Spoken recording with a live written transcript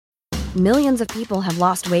Millions of people have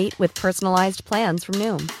lost weight with personalized plans from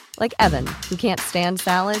Noom. Like Evan, who can't stand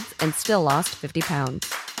salads and still lost 50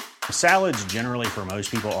 pounds. Salads generally for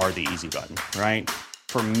most people are the easy button, right?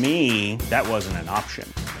 For me, that wasn't an option.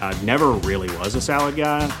 I never really was a salad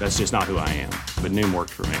guy. That's just not who I am. But Noom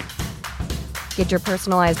worked for me. Get your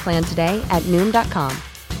personalized plan today at Noom.com.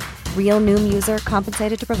 Real Noom user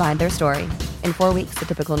compensated to provide their story. In 4 weeks, the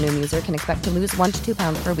typical Noom user can expect to lose 1 to 2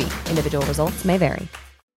 pounds per week. Individual results may vary.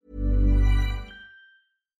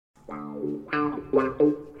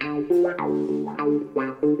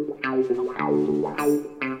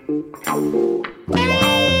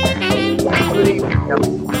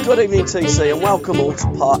 Good evening, TC, and welcome all to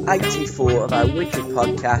part 84 of our weekly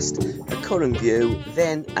podcast, The Curran View,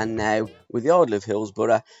 Then and Now, with the Idol of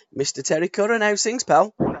Hillsborough, Mr. Terry Curran. How's things,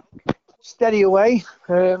 pal? Steady away.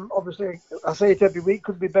 Obviously, I say it every week,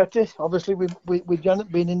 could be better. Obviously, with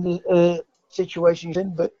Janet being in the situation she's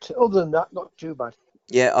in, but other than that, not too bad.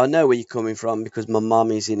 Yeah, I know where you're coming from because my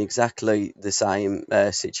mum is in exactly the same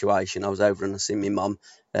situation. I was over and I seen my mum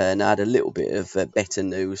and I had a little bit of better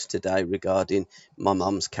news today regarding my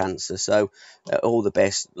mum's cancer. So all the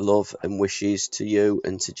best love and wishes to you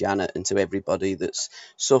and to Janet and to everybody that's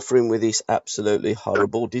suffering with this absolutely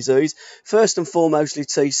horrible disease. First and foremostly,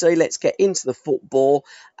 TC, let's get into the football,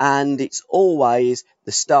 and it's always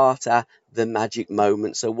the starter, the magic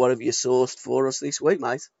moment. So what have you sourced for us this week,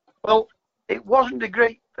 mate? Well, it wasn't a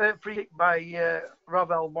great free kick by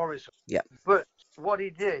Ravel Morrison. Yeah. But what he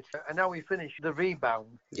did, and how he finished the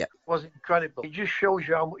rebound, Yeah, was incredible. It just shows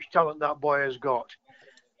you how much talent that boy has got.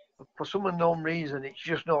 For some unknown reason, it's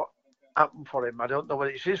just not happened for him. I don't know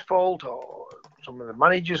whether it's his fault or some of the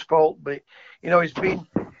manager's fault, but he's been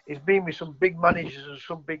with some big managers and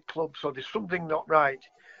some big clubs, so there's something not right.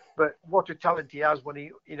 But what a talent he has when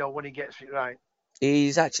he gets it right.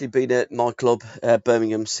 he's actually been at my club,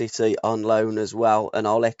 Birmingham City, on loan as well, and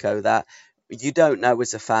I'll echo that. You don't know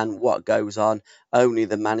as a fan what goes on. Only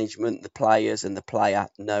the management, the players, and the player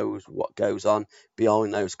knows what goes on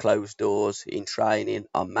behind those closed doors in training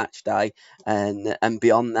on match day and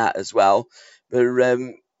beyond that as well. But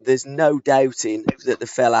there's no doubting that the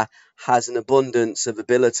fella has an abundance of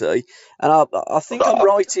ability. And I think I'm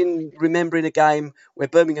right in remembering a game where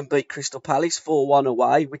Birmingham beat Crystal Palace 4-1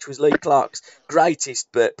 away, which was Lee Clark's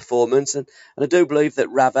greatest performance. And I do believe that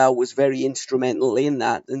Ravel was very instrumental in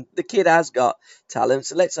that. And the kid has got talent,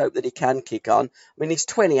 so let's hope that he can kick on. I mean, he's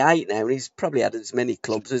 28 now, and he's probably had as many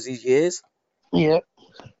clubs as his years. Yeah.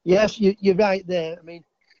 Yes, you're right there. I mean,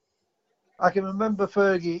 I can remember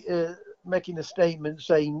Fergie making a statement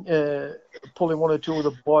saying, pulling one or two of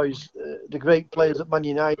the boys, the great players at Man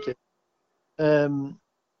United, and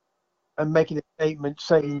making a statement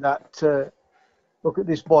saying that, look at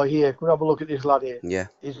this boy here, come and have a look at this lad here. Yeah.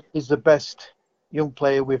 He's the best young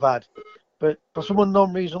player we've had. But for some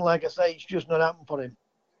unknown reason, like I say, it's just not happened for him.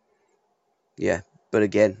 Yeah. But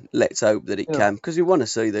again, let's hope that it can, because we want to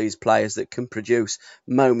see these players that can produce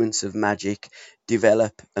moments of magic,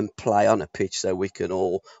 develop and play on a pitch so we can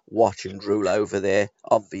all watch and drool over their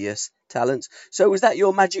obvious talents. So was that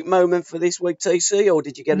your magic moment for this week, TC, or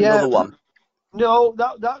did you get another one? No,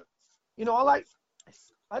 that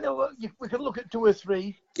I know we could look at two or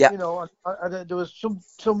three. Yeah. There was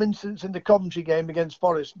some incidents in the Coventry game against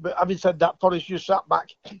Forest, but having said that, Forest just sat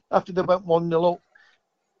back after they went 1-0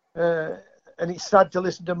 up. And it's sad to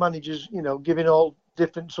listen to managers, giving all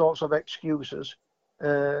different sorts of excuses.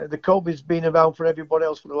 The COVID's been around for everybody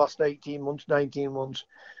else for the last 18 months, 19 months.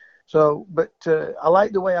 So, but I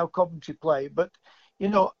like the way how Coventry play. But,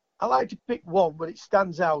 I like to pick one where it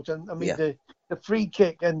stands out. And, I mean, the free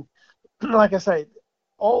kick. And, like I say,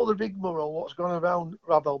 all the rigmarole, what's gone around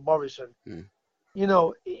Ravel Morrison,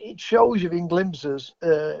 it shows you in glimpses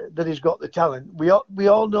that he's got the talent. We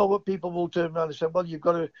all know what people will turn around and say, well, you've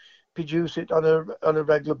got to produce it on a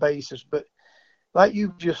regular basis, but like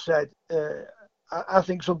you just said, I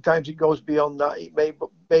think sometimes it goes beyond that. It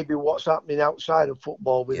may be what's happening outside of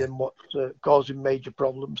football with him, what's causing major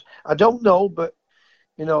problems. I don't know, but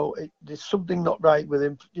there's something not right with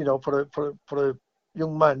him. For a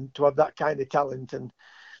young man to have that kind of talent and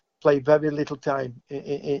play very little time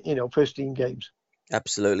in first team games.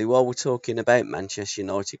 Absolutely. While we're talking about Manchester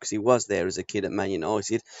United, because he was there as a kid at Man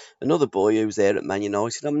United, another boy who's there at Man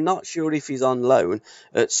United, I'm not sure if he's on loan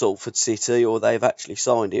at Salford City or they've actually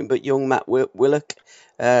signed him, but young Matt Willock,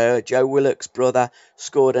 Joe Willock's brother,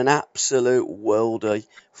 scored an absolute worldie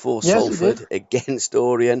for Salford against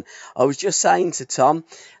Orient. I was just saying to Tom,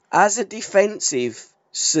 as a defensive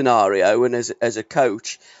scenario and as a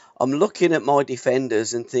coach, I'm looking at my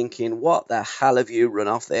defenders and thinking, what the hell have you run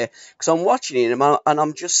off there? Because I'm watching him and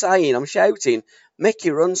I'm just saying, I'm shouting, make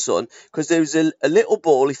your run, son, because there was a little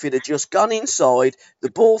ball. If it had just gone inside,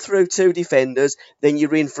 the ball through 2 defenders, then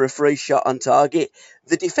you're in for a free shot on target.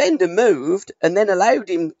 The defender moved and then allowed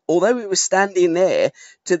him, although he was standing there,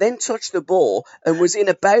 to then touch the ball and was in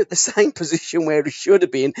about the same position where he should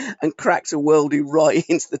have been and cracked a worldie right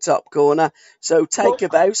into the top corner. So take a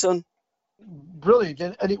bow, son.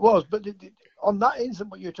 Brilliant, and it was. But on that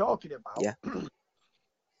incident, what you're talking about, Yeah.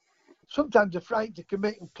 sometimes they're frightened to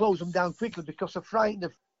commit and close them down quickly because they're frightened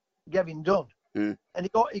of getting done. Mm. And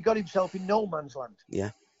he got himself in no man's land.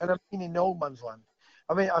 Yeah. And I mean in no man's land.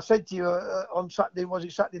 I mean, I said to you on Saturday, was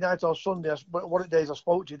it Saturday night or Sunday? What days I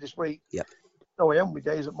spoke to you this week? Yep. No, I am with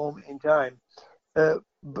days at the moment in time. But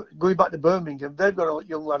going back to Birmingham, they've got a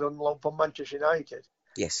young lad on loan from Manchester United.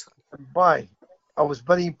 Yes. And I was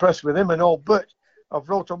very impressed with him and all. But I've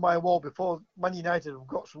wrote on my wall before, Man United have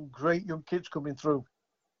got some great young kids coming through.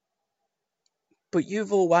 But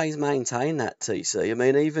you've always maintained that, TC. I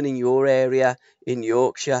mean, even in your area, in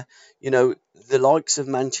Yorkshire, the likes of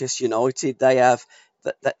Manchester United, they have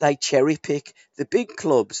that they cherry pick. The big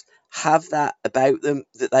clubs have that about them,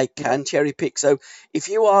 that they can cherry pick. So if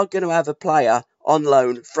you are going to have a player on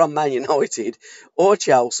loan from Man United or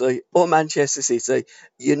Chelsea or Manchester City,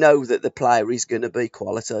 you know that the player is going to be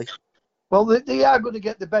quality. Well, they are going to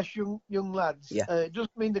get the best young lads. Yeah. It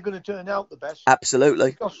doesn't mean they're going to turn out the best.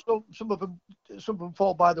 Absolutely. Because some of them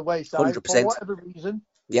fall by the wayside 100%. for whatever reason.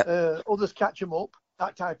 Yep. Others catch them up,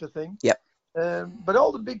 that type of thing. Yep. But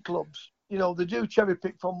all the big clubs, they do cherry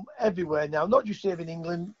pick from everywhere now, not just here in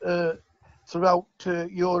England, throughout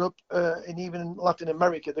Europe, and even in Latin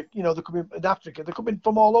America. They're coming in Africa. They're coming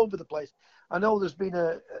from all over the place. I know there's been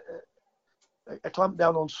a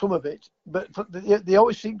clampdown on some of it, but they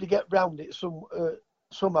always seem to get round it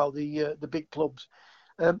somehow. The big clubs.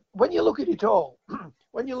 When you look at it all,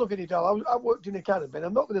 I worked in academy, and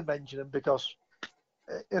I'm not going to mention them because,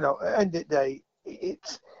 at the end of the day,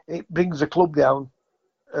 it brings the club down,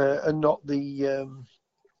 and not the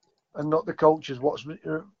coaches what's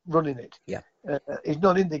running it. Yeah. He's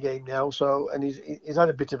not in the game now, and he's had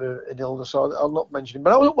a bit of an illness, so I'll not mention him.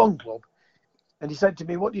 But I was at one club, and he said to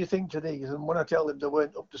me, "What do you think to these?" And when I tell him they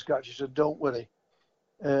weren't up to scratch, he said, "Don't worry.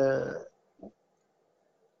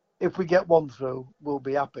 If we get one through, we'll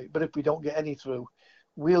be happy. But if we don't get any through,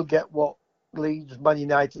 we'll get what Leeds, Man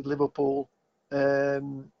United, Liverpool,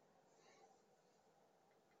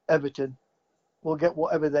 Everton. We'll get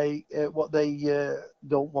whatever they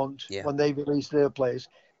don't want when they release their players,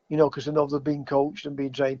 because they know they're being coached and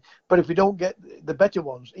being trained. But if we don't get the better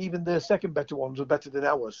ones, even the second better ones are better than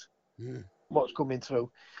ours. What's coming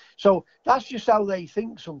through. So that's just how they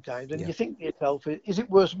think sometimes. And you think to yourself, is it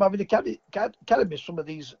worse than having academies, some of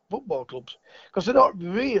these football clubs? Because they're not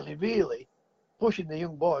really, really pushing the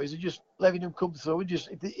young boys. They're just letting them come through. And just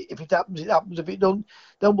if it happens, it happens. If it don't,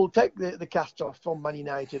 then we'll take the cast off from Man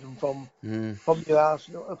United and from your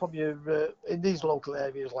Arsenal, from your in these local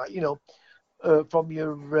areas, like from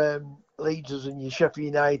your Leeds and your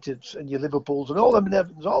Sheffield Uniteds and your Liverpools and all them and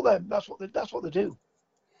Evertons, all them. That's what they do.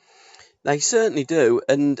 They certainly do,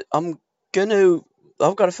 and I've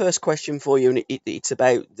got a first question for you, and it's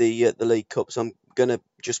about the League Cup, so I'm going to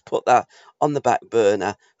just put that on the back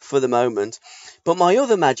burner for the moment. But my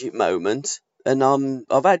other magic moment, and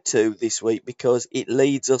I've had two this week because it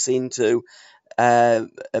leads us into a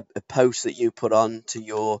post that you put on to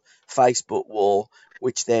your Facebook wall,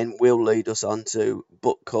 which then will lead us on to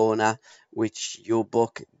Book Corner, which your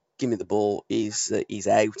book, Give Me the Ball, is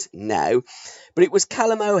out now. But it was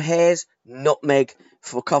Callum O'Hare's nutmeg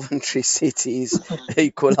for Coventry City's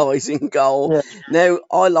equalising goal. Yeah. Now,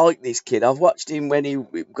 I like this kid. I've watched him when he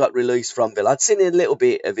got released from Villa. I'd seen a little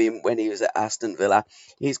bit of him when he was at Aston Villa.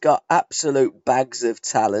 He's got absolute bags of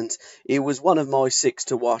talent. He was one of my 6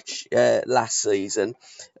 to watch last season.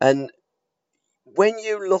 And when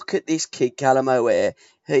you look at this kid, Callum O'Hare,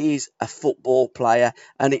 he's a football player,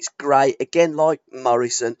 and it's great, again, like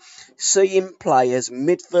Morrison, seeing players,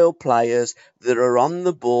 midfield players, that are on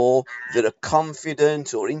the ball, that are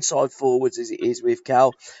confident, or inside forwards as it is with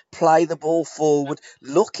Cal, play the ball forward,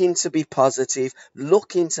 looking to be positive,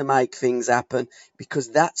 looking to make things happen, because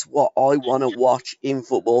that's what I want to watch in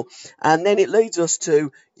football. And then it leads us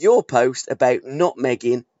to your post about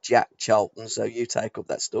nutmegging Jack Charlton. So you take up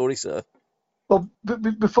that story, sir. Well,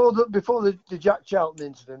 before the Jack Charlton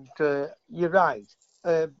incident, you're right.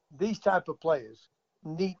 These type of players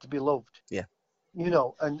need to be loved. Yeah.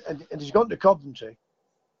 And he's gone to Coventry,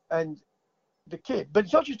 and the kid, but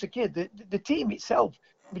it's not just the kid. The team itself,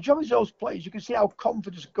 majority of those players, you can see how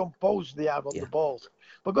confident and composed they are on the balls.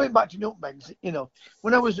 But going back to nutmegs,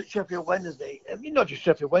 when I was at Sheffield Wednesday, not just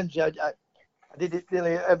Sheffield Wednesday, I did it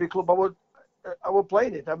nearly every club I would. I was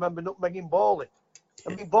playing it. I remember nutmegging Bally.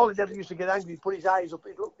 I mean, Bally never used to get angry. He'd put his eyes up.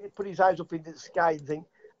 He'd put his eyes up into the sky and think,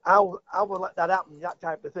 "How will let that happen?" That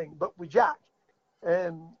type of thing. But with Jack,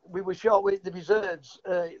 we were short with the reserves.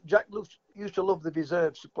 Jack used to love the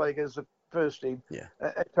reserves to play against the first team. Yeah.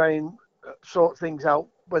 Try and sort things out,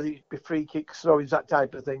 whether it be free kicks, throw-ins, that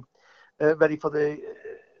type of thing, ready for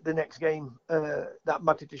the next game that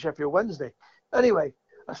mattered to Sheffield Wednesday. Anyway,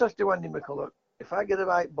 I said to Andy McCulloch, if I get the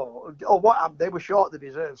right ball, what happened? They were short the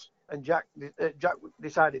reserves, and Jack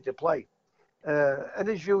decided to play. And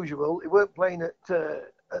as usual, he weren't playing at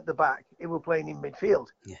the back; he was playing in midfield.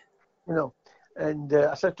 Yeah. You know, and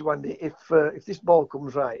I said to Andy, if this ball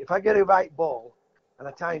comes right, if I get a right ball and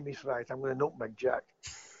I time this right, I'm going to nutmeg Jack.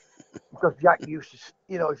 Because Jack used to,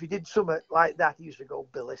 if he did something like that, he used to go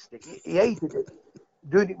ballistic. He hated it,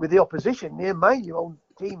 doing it with the opposition. Near mind your own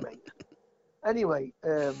teammate. Anyway,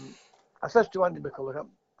 I said to Andy McCulloch,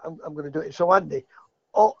 I'm going to do it. So Andy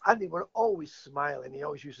were always smiling. He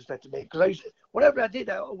always used to say to me, because whatever I did,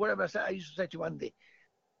 whatever I said, I used to say to Andy,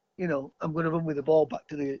 I'm going to run with the ball back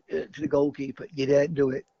to the goalkeeper. You didn't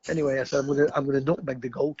do it. Anyway, I said, I'm going to nutmeg the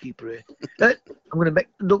goalkeeper here. I'm going to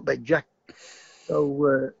nutmeg Jack.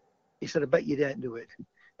 So he said, I bet you didn't do it.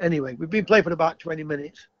 Anyway, we've been playing for about 20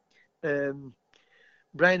 minutes.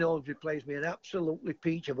 Brian Aldridge plays me an absolutely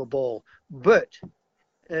peach of a ball. But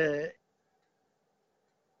if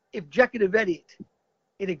Jack had read it,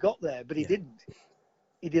 he'd have got there, but he didn't.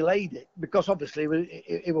 He delayed it because obviously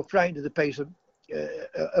he was frightened of the pace of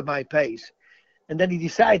my pace. And then he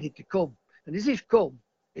decided to come. And as he's come,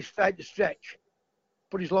 he's tried to stretch,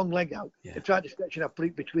 put his long leg out. Yeah. He tried to stretch and I put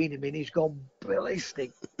it between him and he's gone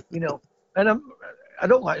ballistic, And I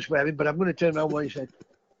don't like swearing, but I'm going to turn around what he said.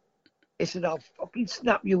 He said, I'll fucking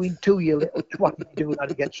snap you in two, you little twat, if you do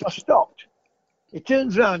that again. So I stopped. He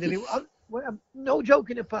turns around and I'm no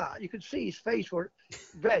joking apart, you could see his face were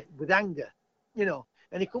red with anger,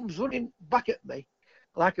 and he comes running back at me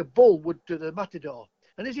like a bull would to the matador.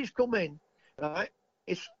 And as he's come in, right,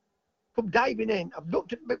 he's come diving in. I've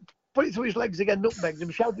looked at him, put it through his legs again, nutmegs,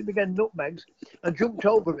 and shouted again, nutmegs, and jumped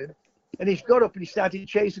over him. And he's got up and he started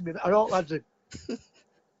chasing me. And all lads are,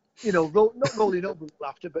 not rolling up with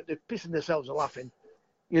laughter, but they're pissing themselves a laughing,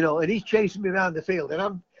 and he's chasing me around the field. And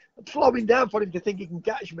I'm slowing down for him to think he can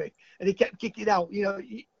catch me. And he kept kicking out.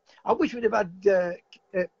 I wish we'd have had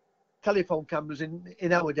telephone cameras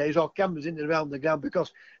in our days, or cameras in and around the ground,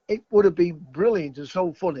 because it would have been brilliant and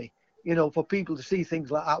so funny, for people to see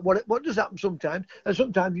things like that. What does happen sometimes? And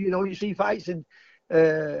sometimes, you see fights in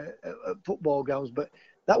football grounds, but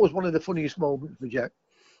that was one of the funniest moments for Jack.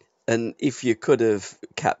 And if you could have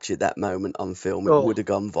captured that moment on film, it would have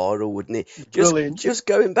gone viral, wouldn't it? Brilliant. Just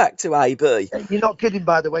going back to AB. You're not kidding,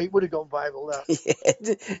 by the way. It would have gone viral, that.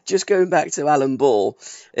 Yeah, just going back to Alan Ball.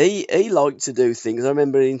 He liked to do things. I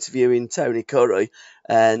remember interviewing Tony Curry,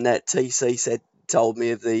 and TC told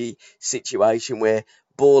me of the situation where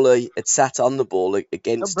Bally had sat on the ball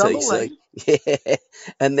against TC. Yeah,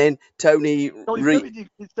 and then Tony did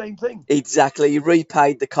the same thing. Exactly, he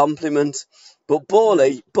repaid the compliment. But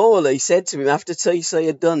Bally said to him after TC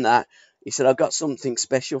had done that, he said, I've got something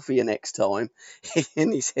special for you next time.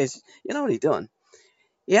 And he says, you know what he done?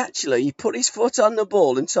 He put his foot on the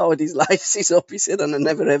ball and tied his laces up. He said, and I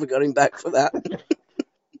never ever got him back for that.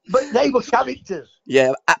 But they were characters.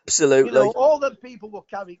 Yeah, absolutely. All the people were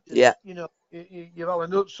characters. Yeah. Your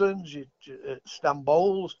Alan Hudson's, your Stan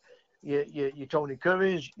Bowles, your Tony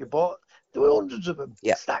Currys, your Bot. There were hundreds of them.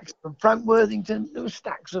 Yeah. Stacks of them. Frank Worthington, there were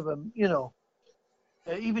stacks of them,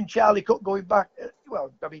 even Charlie Cook going back.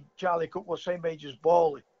 Charlie Cook was same age as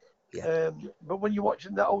Bally. Yeah. But when you're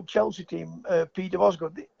watching that old Chelsea team, Peter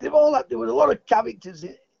Osgood, there were a lot of characters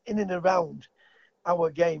in and around our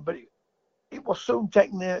game, but it was soon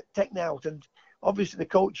taken out, and obviously the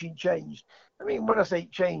coaching changed. I mean, when I say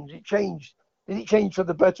it changed. Did it change for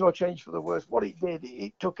the better or change for the worse? What it did,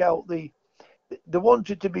 it took out they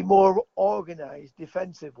wanted to be more organised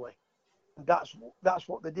defensively. That's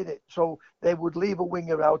what they did it. So they would leave a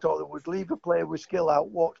winger out, or they would leave a player with skill out,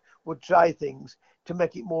 what would try things to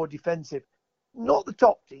make it more defensive. Not the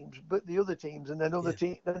top teams, but the other teams, and then then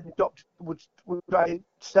the top would try to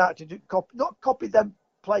start to not copy them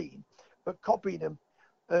playing, but copying them,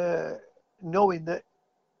 knowing that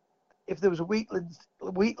if there was a weak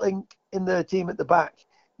link in their team at the back,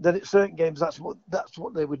 then at certain games that's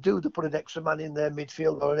what they would do. They put an extra man in their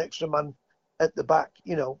midfield or an extra man at the back,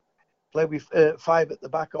 play with 5 at the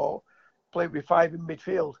back or play with 5 in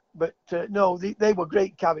midfield. But no, they were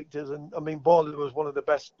great characters, and I mean, Bally was one of the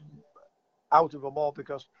best out of them all,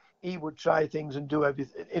 because he would try things and do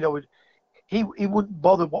everything. He wouldn't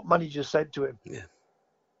bother what managers said to him. Yeah.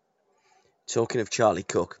 talking of Charlie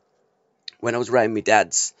Cook, when I was round my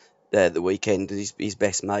dad's the weekend, his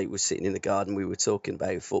best mate was sitting in the garden. We were talking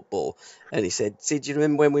about football, and he said, "Do you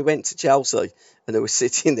remember when we went to Chelsea?" And they were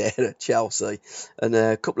sitting there at Chelsea, and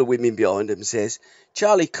a couple of women behind him says,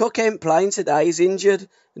 "Charlie Cook ain't playing today. He's injured."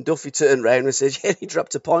 And Duffy turned round and said, "Yeah, he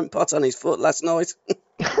dropped a pint pot on his foot last night."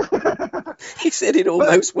 He said it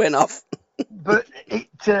almost went off. But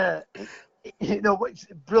it's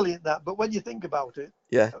brilliant that. But when you think about it,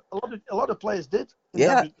 Yeah, a lot of players did.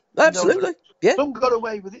 yeah, absolutely. Yeah. Some got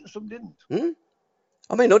away with it, and some didn't.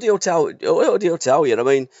 I mean, Uddy will tell you. I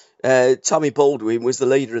mean, Tommy Baldwin was the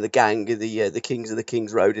leader of the gang, the Kings of the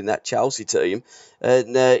Kings Road in that Chelsea team,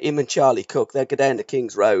 and him and Charlie Cook, they'd go down to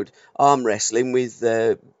Kings Road arm wrestling with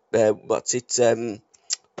the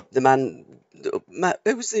man,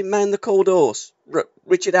 who was the man that called horse?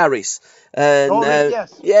 Richard Harris, and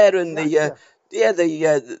Yes.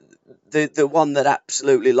 the one that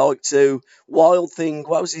absolutely liked to wild thing.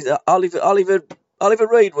 What was his Oliver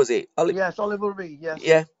Reed, was it? Yes, Oliver Reed, yes.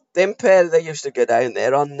 Yeah, them pair, they used to go down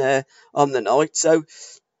there on the night. So,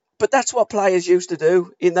 but that's what players used to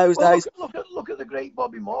do in those days. Look at the great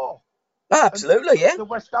Bobby Moore. Oh, absolutely, yeah. The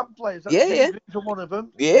West Ham players. Yeah. One of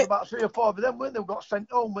them. Yeah. About 3 or 4 of them, weren't they? Got sent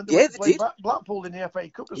home when they went to play Blackpool in the FA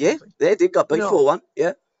Cup or something. Yeah, they did got beat 4-1,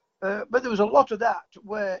 yeah. But there was a lot of that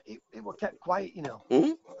where it was kept quiet,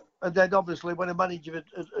 Mm-hmm. And then obviously when a manager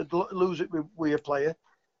would lose it with a player,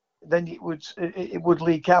 then it would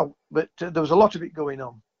leak out. But there was a lot of it going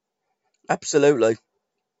on. Absolutely.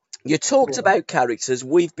 You talked about characters.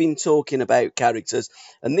 We've been talking about characters.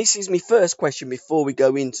 And this is my first question before we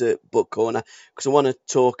go into Book Corner, because I want to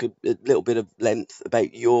talk a little bit of length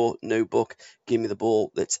about your new book, Give Me the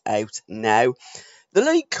Ball, that's out now. The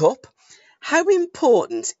League Cup, how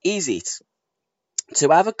important is it to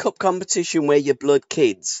have a cup competition where you blood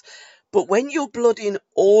kids? But when you're blooding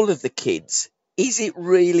all of the kids, is it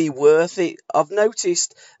really worth it? I've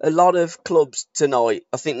noticed a lot of clubs tonight,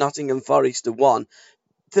 I think Nottingham Forest are one,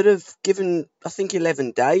 that have given, I think,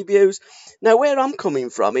 11 debuts. Now, where I'm coming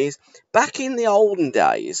from is, back in the olden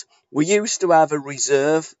days, we used to have a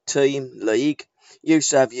reserve team league. You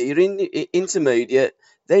used to have your intermediate,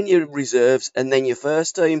 then your reserves, and then your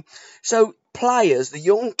first team. So players, the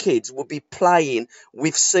young kids, would be playing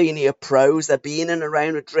with senior pros. They'd be in and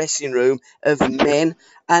around a dressing room of men,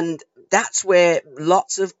 and that's where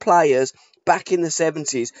lots of players back in the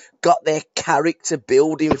 70s got their character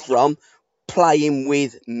building from, playing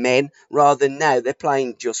with men, rather than now they're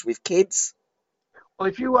playing just with kids. Well,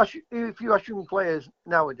 if you ask young players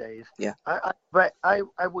nowadays, yeah, I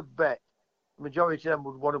would bet the majority of them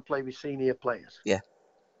would want to play with senior players. Yeah,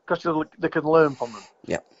 because they can learn from them.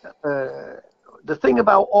 Yeah. The thing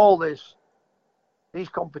about all these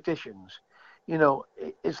competitions,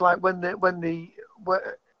 it's like when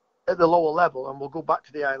at the lower level, and we'll go back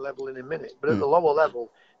to the high level in a minute, but at the lower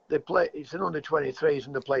level, they play, it's an under 23s,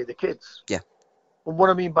 and they play the kids. Yeah. And what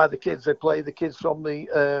I mean by the kids, they play the kids from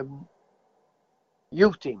the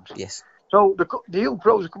youth teams. Yes. So the young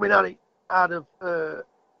pros are coming out of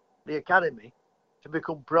the academy to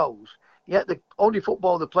become pros. Yet the only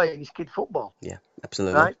football they're playing is kid football. Yeah,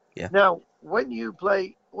 absolutely. Right? Yeah. Now, when you're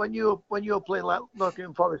playing like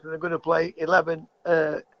Nottingham Forest and they're going to play 11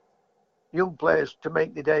 young players to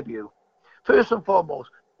make the debut, first and foremost,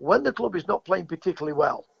 when the club is not playing particularly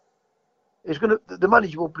well, the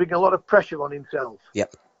manager will bring a lot of pressure on himself.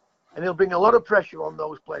 Yep. And he'll bring a lot of pressure on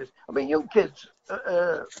those players. I mean, young kids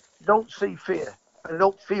don't see fear and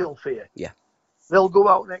don't feel fear. Yeah. They'll go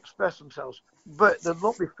out and express themselves, but they'll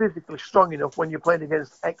not be physically strong enough when you're playing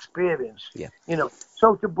against experience. Yeah.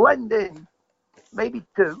 So to blend in, maybe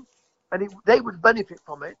two, and they would benefit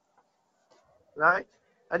from it, right?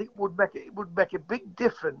 And it would make a big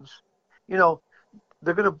difference. They're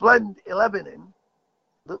going to blend 11 in.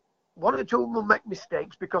 One or two of them will make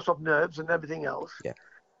mistakes because of nerves and everything else. Yeah.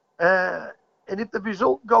 And if the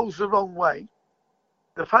result goes the wrong way,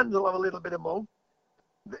 the fans will have a little bit of moan.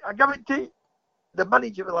 I guarantee the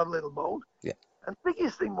manager will have a little moan. Yeah. And the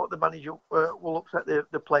biggest thing what the manager will upset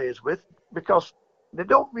the players with, because they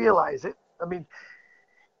don't realise it. I mean,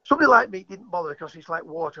 somebody like me didn't bother because it's like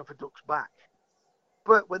water off a duck's back.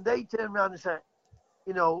 But when they turn around and say,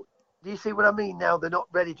 do you see what I mean? Now they're not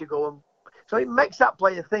ready to go. So it makes that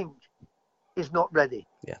player think he's not ready.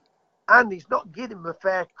 Yeah. And he's not giving him a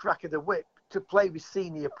fair crack of the whip to play with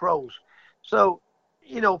senior pros. So,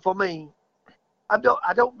 for me, I'm not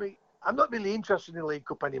really interested in the League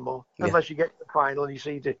Cup anymore, unless you get to the final and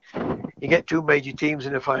you get two major teams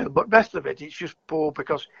in the final. But rest of it, it's just poor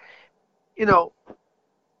because,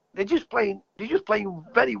 they're just playing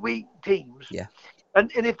very weak teams. Yeah. And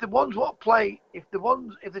if the ones what play, if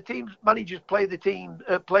the teams managers play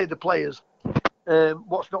the players,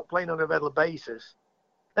 what's not playing on a regular basis,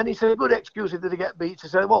 then it's a good excuse if they get beat to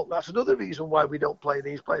say, well, that's another reason why we don't play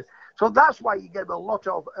these players. So that's why you get a lot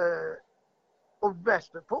of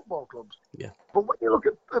unrest at football clubs. Yeah. But when you look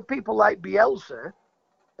at people like Bielsa,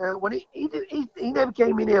 when he never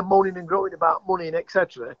came in here moaning and groaning about money and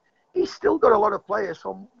etc. He's still got a lot of players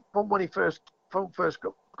from when he first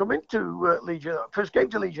come into Leeds United, first came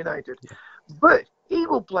to Leeds United. Yeah. But he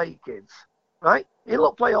will play kids, right? He'll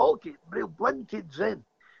not play all kids, but he'll blend kids in.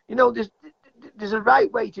 You know, there's a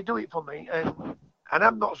right way to do it for me, and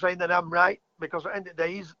I'm not saying that I'm right, because at the end of the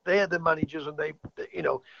day, they're the managers, and they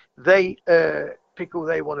pick who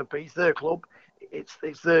they want to be. It's their club,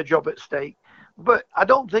 it's their job at stake. But I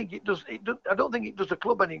don't think it does. I don't think it does the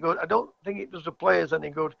club any good. I don't think it does the players any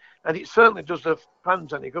good, and it certainly does the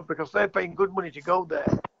fans any good, because they're paying good money to go there.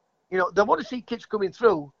 You know, they want to see kids coming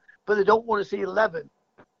through, but they don't want to see 11,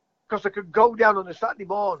 because they could go down on a Saturday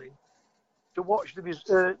morning to watch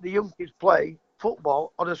the young kids play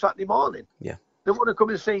football on a Saturday morning. Yeah, they want to come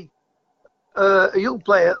and see a young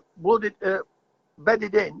player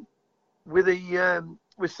bedded in with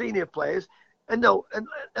with senior players. And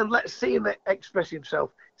let's see him express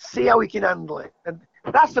himself. See how he can handle it, and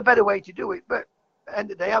that's the better way to do it. But at the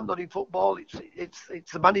end of the day, I'm not in football.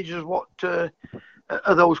 It's the managers what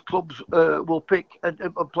those clubs will pick and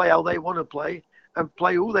play how they want to play and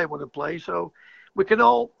play who they want to play. So we can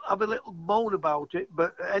all have a little moan about it,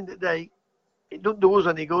 but at the end of the day, it doesn't do us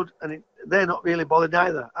any good, and they're not really bothered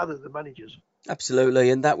either the managers.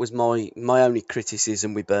 Absolutely, and that was my only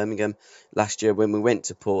criticism with Birmingham last year when we went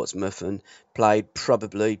to Portsmouth and played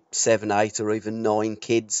probably 7, 8 or even 9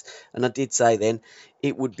 kids. And I did say then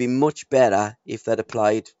it would be much better if they'd have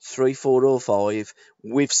played 3, 4 or 5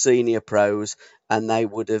 with senior pros, and they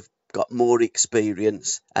would have got more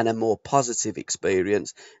experience and a more positive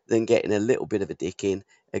experience than getting a little bit of a dick in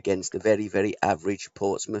against a very, very average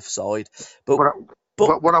Portsmouth side. But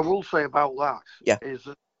what I will say about that is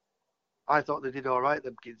that I thought they did all right,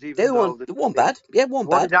 them kids. Even though they weren't bad. Yeah, one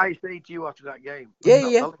bad. What did I say to you after that game?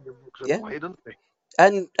 Yeah. Play, didn't they?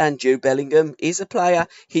 And Jude Bellingham is a player.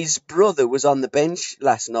 His brother was on the bench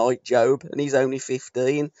last night, Job, and he's only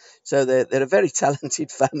 15. So they're a very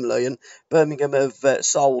talented family. And Birmingham have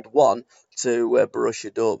sold one to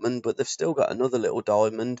Borussia Dortmund, but they've still got another little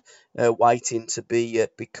diamond waiting to be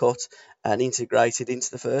cut and integrated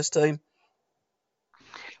into the first team.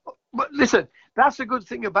 But listen, that's the good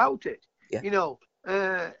thing about it. Yeah. You know,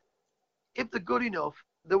 if they're good enough,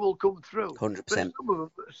 they will come through. 100%.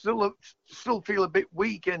 But some of them still feel a bit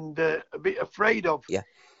weak and a bit afraid of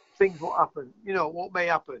things what happen. You know, what may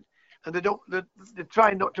happen, and they're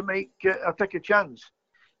trying not to take a chance.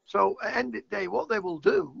 So at the end of the day, what they will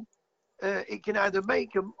do, it can either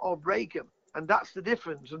make them or break them, and that's the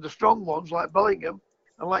difference. And the strong ones like Bellingham,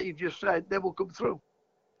 and like you just said, they will come through.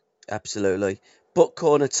 Absolutely. Book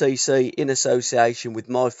Corner TC in association with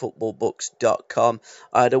myfootballbooks.com.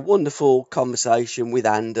 I had a wonderful conversation with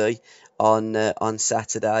Andy on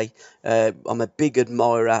Saturday. I'm a big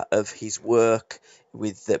admirer of his work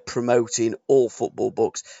with promoting all football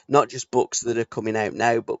books, not just books that are coming out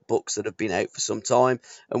now, but books that have been out for some time.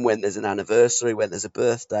 And when there's an anniversary, when there's a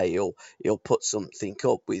birthday, he'll put something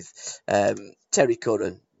up with Terry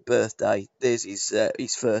Curran. Birthday. There's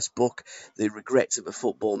his first book, The Regrets of a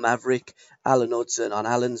Football Maverick. Alan Hudson on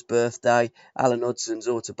Alan's birthday. Alan Hudson's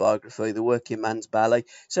autobiography, The Working Man's Ballet.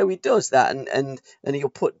 So he does that, and he'll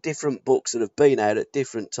put different books that have been out at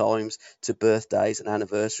different times to birthdays and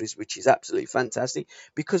anniversaries, which is absolutely fantastic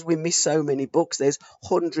because we miss so many books. There's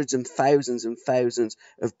hundreds and thousands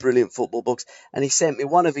of brilliant football books, and he sent me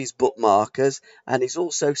one of his bookmarkers, and he's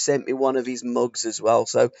also sent me one of his mugs as well.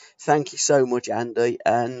 So thank you so much, Andy.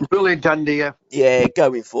 And brilliant, Andy. Yeah,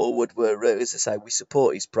 going forward, as I say, we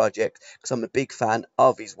support his project because I'm a big fan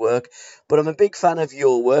of his work, but I'm a big fan of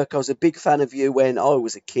your work. I was a big fan of you when I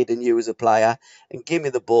was a kid and you was a player, and Give Me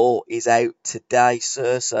the Ball is out today,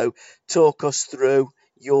 sir. So talk us through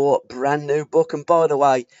your brand new book. And by the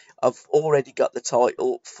way, I've already got the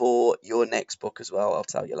title for your next book as well. I'll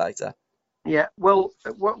tell you later. Yeah, well,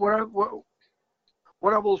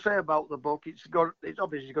 what I will say about the book, it's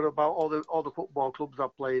obviously got about all the football clubs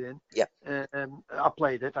I've played in. Yeah. I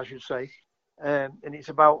played it, I should say. And it's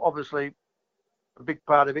about, obviously, a big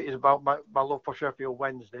part of it is about my love for Sheffield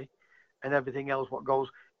Wednesday and everything else what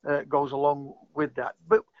goes along with that.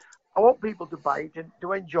 But I want people to buy it and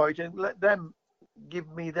to enjoy it and let them give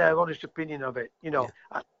me their honest opinion of it, you know.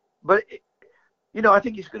 Yeah. I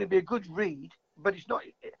think it's going to be a good read, but it's not.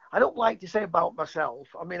 I don't like to say about myself.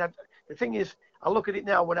 I mean, the thing is, I look at it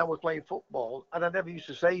now when I was playing football, and I never used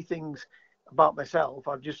to say things about myself.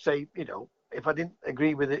 I'd just say, if I didn't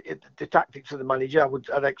agree with the tactics of the manager,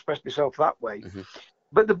 I'd express myself that way. Mm-hmm.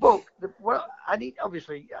 But the book, I need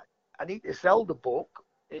to sell the book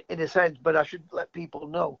in a sense, but I should let people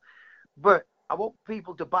know. But I want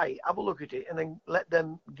people to buy it, have a look at it, and then let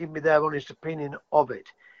them give me their honest opinion of it.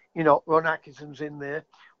 Ron Atkinson's in there.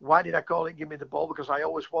 Why did I call it Give Me the Ball? Because I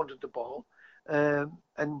always wanted the ball. And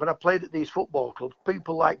when I played at these football clubs,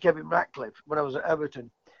 people like Kevin Ratcliffe, when I was at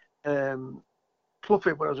Everton,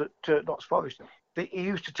 Cloughy, when I was at Notts Forest, he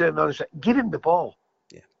used to turn around and say, give him the ball.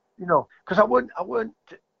 Yeah. Because I weren't,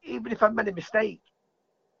 even if I made a mistake,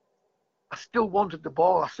 I still wanted the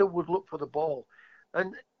ball. I still would look for the ball.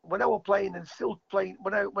 And when I was playing and still playing,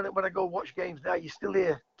 when I go watch games now, you still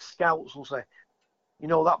hear scouts will say,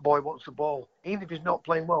 that boy wants the ball, even if he's not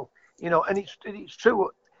playing well. And it's true.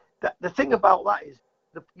 That the thing about that is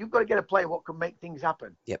you've got to get a player what can make things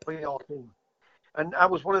happen for your team. And I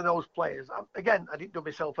was one of those players. I didn't do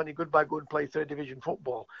myself any good by going and play third division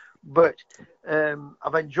football, but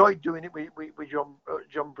I've enjoyed doing it with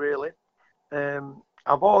John Braley.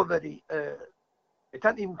 I've already, it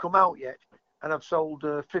hasn't even come out yet, and I've sold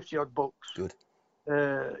 50 odd books. Good.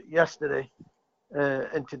 Yesterday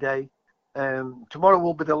and today. Tomorrow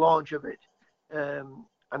will be the launch of it,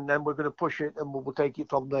 and then we're going to push it and we'll take it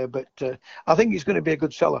from there. But I think it's going to be a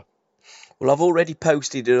good seller. Well, I've already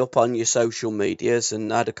posted it up on your social medias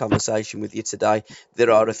and had a conversation with you today. There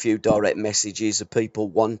are a few direct messages of people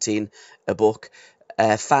wanting a book.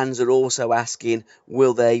 Fans are also asking,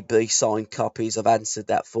 will they be signed copies? I've answered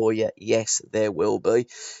that for you. Yes, there will be.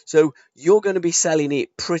 So you're going to be selling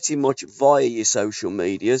it pretty much via your social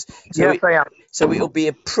medias. Yes, I am. So it'll be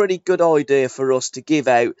a pretty good idea for us to give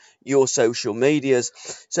out your social medias.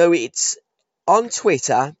 So it's on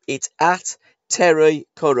Twitter, it's at Terry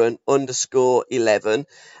Curran _11,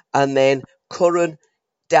 and then Curran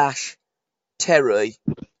Terry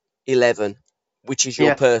 11, which is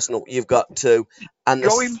your personal. You've got two, and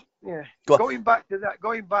going back to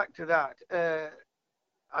that.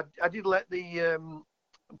 I did let the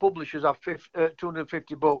publishers have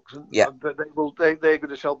 250 books, and but they're going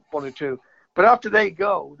to sell one or two. But after they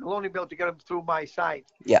go, they'll only be able to get them through my site.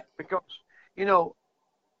 Yeah, because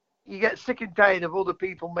you get sick and tired of other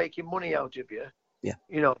people making money out of you. Yeah.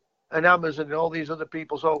 And Amazon and all these other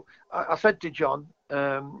people. So I said to John,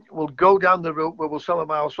 we'll go down the route where we'll sell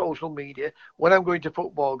them our social media when I'm going to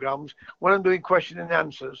football grounds, when I'm doing question and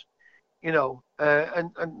answers,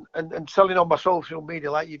 and selling on my social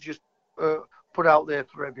media like you've just put out there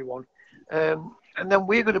for everyone. And then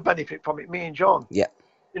we're going to benefit from it, me and John. Yeah.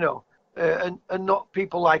 And not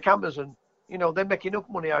people like Amazon. They're making enough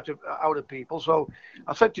money out of people. So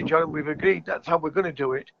I said to John, we've agreed that's how we're going to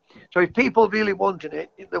do it. So if people really wanted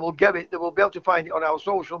it, they will get it. They will be able to find it on our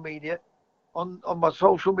social media, on my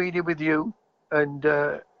social media with you and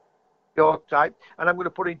your type. And I'm going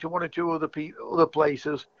to put it into one or two other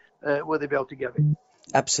places where they'll be able to get it.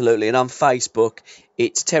 Absolutely. And on Facebook,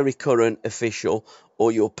 it's Terry Curran Official,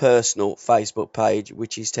 or your personal Facebook page,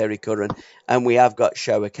 which is Terry Curran. And we have got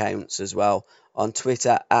show accounts as well on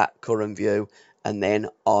Twitter at Curran View, and then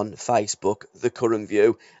on Facebook, The Curran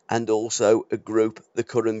View, and also a group, The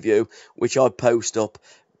Curran View, which I post up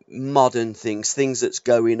modern things that's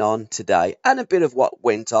going on today, and a bit of what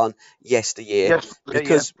went on yesteryear.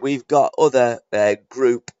 Because we've got other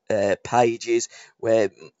group pages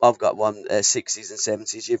where I've got one 60s and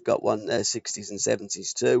 70s, you've got one 60s and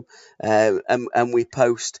 70s too, and we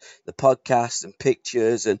post the podcast and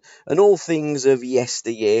pictures and all things of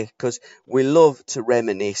yesteryear, because we love to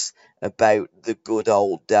reminisce about the good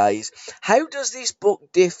old days. How does this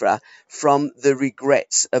book differ from The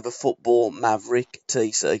Regrets of a Football Maverick,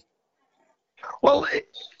 TC? Well,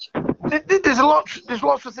 there's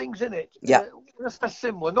lots of things in it. Yeah. That's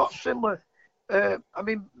similar, not similar. I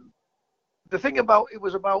mean, the thing about it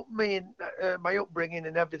was about me and my upbringing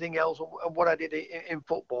and everything else, and what I did in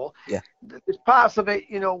football. Yeah. There's parts of it,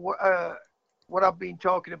 what I've been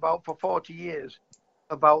talking about for 40 years,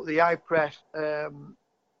 about the high press,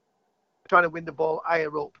 trying to win the ball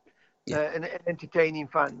higher up, and entertaining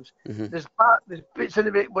fans. Mm-hmm. There's bits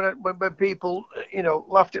in it when people,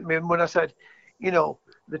 laughed at me, and when I said,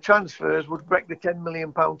 the transfers would break the £10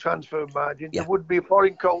 million transfer margin. Yeah. There would be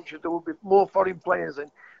foreign coaches. There would be more foreign players, and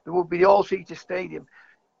there would be all-seater stadium.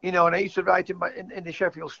 And I used to write in the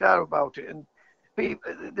Sheffield Star about it, and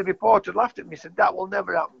the reporter laughed at me, said that will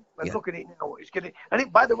never happen. And look at it now, it's getting.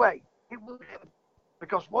 And by the way, it will happen,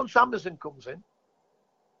 because once Amazon comes in,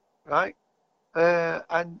 right,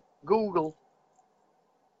 and Google,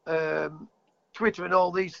 Twitter, and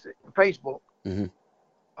all these, Facebook. Mm-hmm.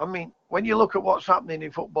 I mean, when you look at what's happening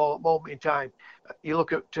in football at the moment in time, you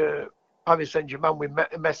look at Paris Saint-Germain with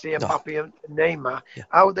Messi, Oh, Mbappe, and Neymar, yeah.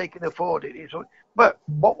 how they can afford it. But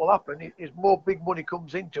what will happen is more big money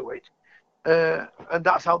comes into it, and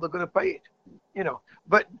that's how they're going to pay it.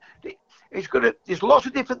 But it's going to. There's lots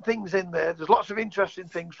of different things in there. There's lots of interesting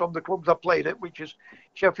things from the clubs I played at, which is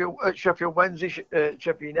Sheffield Wednesday,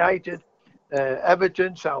 Sheffield United,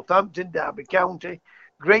 Everton, Southampton, Derby County.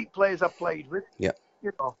 Great players I played with. Yeah.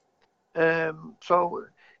 You know, so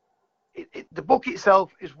the book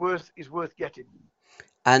itself is worth getting.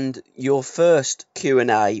 And your first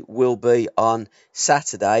Q&A will be on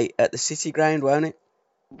Saturday at the City Ground, won't it?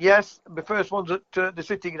 Yes, the first one's at the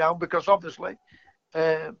City Ground because obviously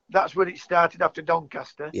that's where it started after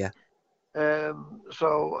Doncaster. Yeah.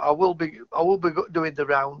 So I will be doing the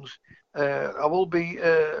rounds. I will be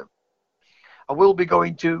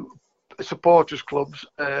going to supporters clubs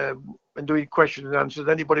and doing question and answers.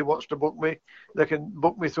 Anybody wants to book me, they can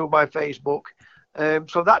book me through my Facebook.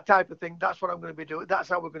 So that type of thing, that's what I'm going to be doing. That's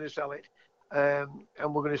how we're going to sell it. And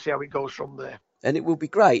we're going to see how it goes from there. And it will be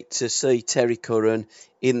great to see Terry Curran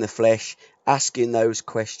in the flesh, asking those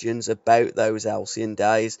questions about those halcyon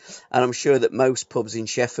days. And I'm sure that most pubs in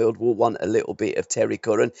Sheffield will want a little bit of Terry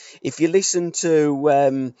Curran. If you listen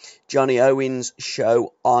to Johnny Owen's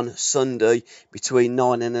show on Sunday between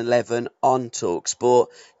 9 and 11 on TalkSport,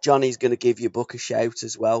 Johnny's going to give your book a shout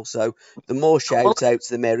as well. So the more shout outs,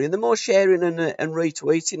 the merrier. And the more sharing and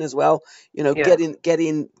retweeting as well. Yeah.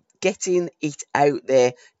 Getting it out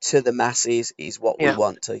there to the masses is what we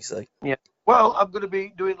want, TC. Yeah. Well, I'm going to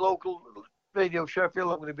be doing local radio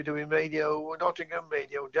Sheffield. I'm going to be doing radio Nottingham,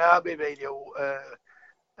 radio Derby, radio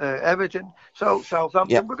Everton, so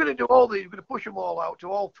Southampton. Yep. We're going to do all these. We're going to push them all out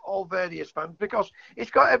to all various fans because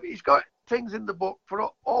it's got things in the book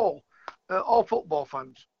for all football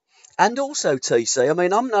fans. And also, TC, I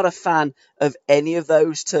mean, I'm not a fan of any of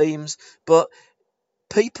those teams, but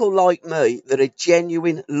people like me that are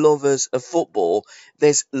genuine lovers of football,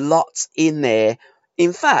 there's lots in there.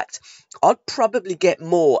 In fact, I'd probably get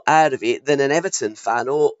more out of it than an Everton fan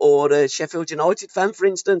or a Sheffield United fan, for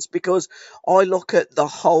instance, because I look at the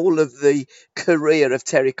whole of the career of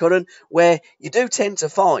Terry Curran, where you do tend to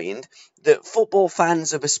find that football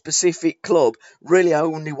fans of a specific club really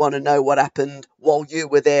only want to know what happened while you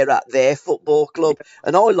were there at their football club.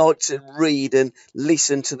 And I like to read and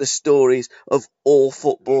listen to the stories of all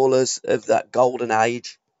footballers of that golden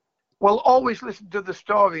age. Well, always listen to the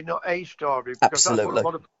story, not a story, because Absolutely. That's what a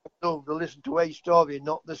lot of people do. They listen to a story,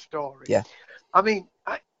 not the story. Yeah. I mean,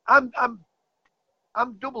 I'm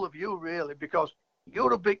double of you really, because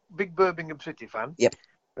you're a big Birmingham City fan. Yep.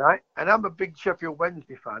 Right, and I'm a big Sheffield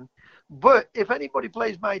Wednesday fan. But if anybody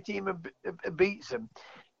plays my team and beats them,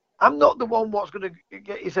 I'm not the one what's going to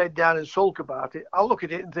get his head down and sulk about it. I'll look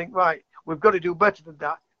at it and think, right, we've got to do better than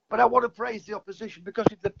that. But I want to praise the opposition because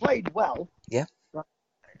if they played well, yeah,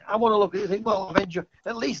 I want to look at it and think, well,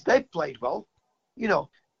 at least they've played well.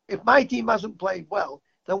 If my team hasn't played well,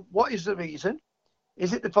 then what is the reason?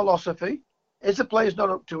 Is it the philosophy? Is the players not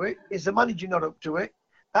up to it? Is the manager not up to it?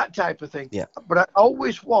 That type of thing. Yeah. But I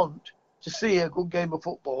always want to see a good game of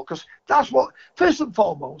football because that's what, first and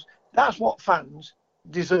foremost, that's what fans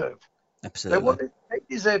deserve. Absolutely. They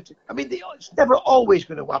deserve to. I mean, it's never always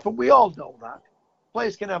going to happen. We all know that.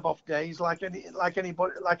 Players can have off days like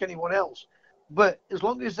anyone else. But as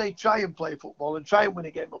long as they try and play football and try and win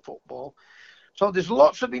a game of football, so there's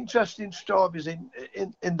lots of interesting stories in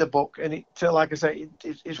the book, and it, like I say,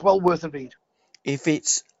 it's well worth a read. If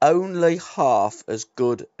it's only half as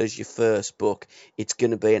good as your first book, it's going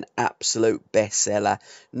to be an absolute bestseller.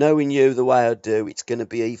 Knowing you the way I do, it's going to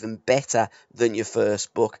be even better than your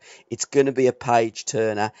first book. It's going to be a page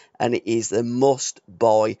turner, and it is the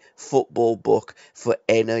must-buy football book for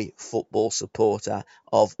any football supporter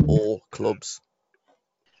of all clubs.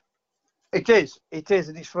 It is,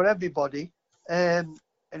 and it's for everybody, and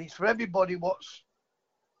it's for everybody what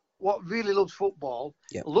really loves football,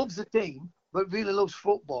 Yep. loves the team, but really loves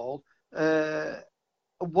football, and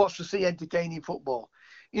wants to see entertaining football.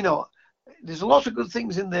 There's lots of good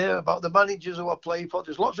things in there about the managers who I play for.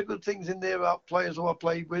 There's lots of good things in there about players who I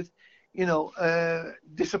played with.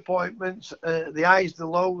 Disappointments, the highs, the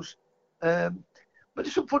lows. But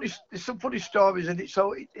there's some funny stories in it.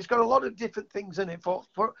 So it's got a lot of different things in it for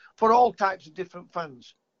all types of different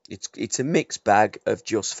fans. It's a mixed bag of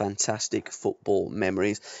just fantastic football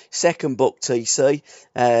memories. Second book, TC,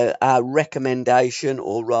 our recommendation,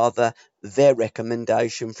 or rather their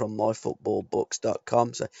recommendation from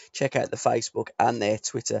myfootballbooks.com. So check out the Facebook and their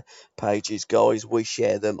Twitter pages, guys. We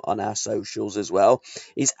share them on our socials as well.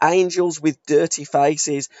 Is Angels with Dirty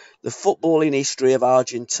Faces, the footballing history of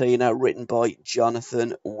Argentina, written by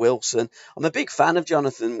Jonathan Wilson. I'm a big fan of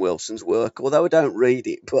Jonathan Wilson's work, although I don't read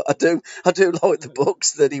it, but I do like the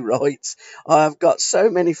books that he writes. I've got so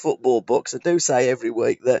many football books. I do say every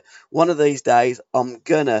week that one of these days I'm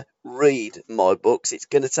gonna read my books. It's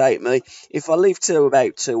going to take me, if I live to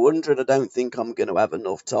about 200, I don't think I'm going to have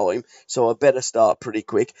enough time, so I better start pretty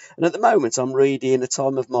quick. And at the moment I'm reading A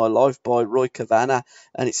Time of My Life by Roy Cavanagh,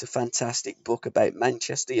 and it's a fantastic book about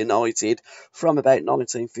Manchester United from about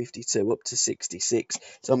 1952 up to 66.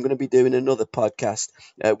 So I'm going to be doing another podcast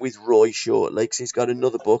with Roy shortly, because he's got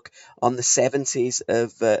another book on the 70s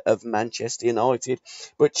of Manchester United.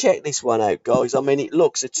 But check this one out, guys. I mean, it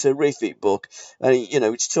looks a terrific book, and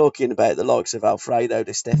it's talking about the likes of Alfredo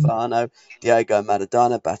Di Stefano, Diego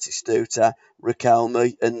Maradona, Batistuta,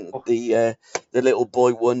 Riquelme, and the little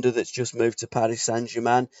boy wonder that's just moved to Paris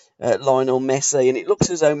Saint-Germain, Lionel Messi. And it looks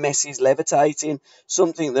as though Messi's levitating,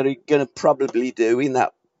 something that he's going to probably do in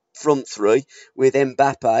that front three with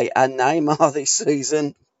Mbappe and Neymar this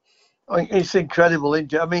season. It's incredible,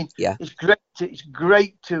 isn't it? I mean, Yeah. It's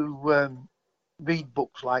great to read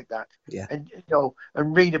books like that, Yeah. and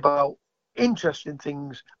and read about interesting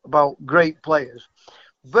things about great players.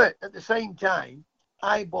 But at the same time,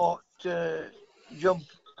 I bought John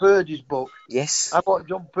Purdy's book. Yes. I bought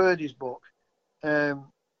John Purdy's book, and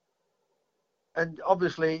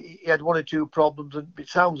obviously he had one or two problems. And it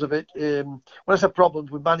sounds of it, when I said problems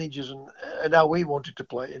with managers and how he wanted to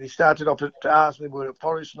play, and he started off at Arsenal, we were at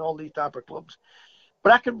Forest and all these type of clubs.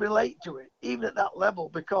 But I can relate to it, even at that level,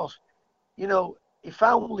 because he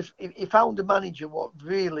found a manager what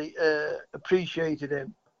really appreciated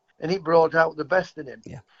him, and he brought out the best in him.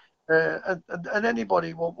 Yeah. And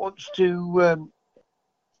anybody wants to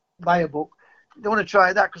buy a book, they want to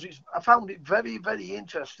try that, because I found it very, very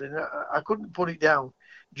interesting. I couldn't put it down.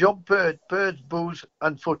 John Bird's Booze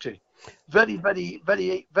and Footy. Very, very,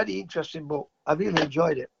 very, very interesting book. I really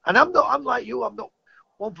enjoyed it. And I'm like you. I'm not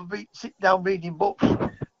one for sit down reading books,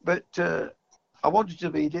 but I wanted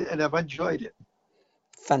to read it, and I've enjoyed it.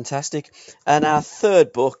 Fantastic. And our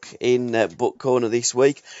third book in Book Corner this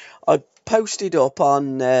week, I posted up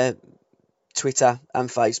on Twitter and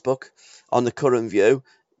Facebook on the Curran View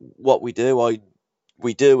what we do.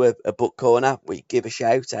 We do a book corner. We give a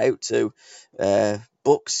shout out to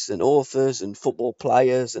books and authors and football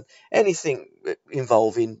players and anything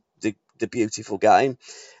involving the beautiful game.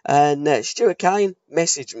 And Stuart Kane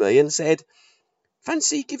messaged me and said,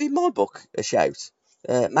 fancy giving my book a shout?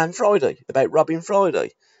 Man Friday, about Robin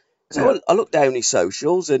Friday. So I looked down his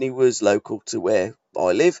socials, and he was local to where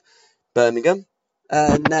I live, Birmingham,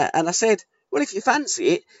 and I said, well, if you fancy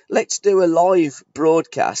it, let's do a live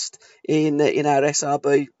broadcast in our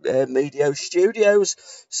SRB Media studios.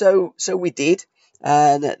 So we did,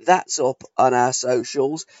 and that's up on our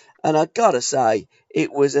socials. And I gotta say,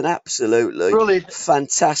 it was an absolutely Brilliant.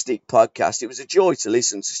 Fantastic podcast. It was a joy to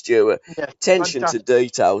listen to Stuart. Yeah, Attention fantastic. to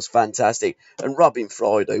details, fantastic. And Robin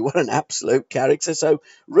Friday, what an absolute character. So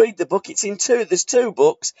read the book. It's in two. There's two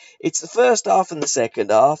books. It's the first half and the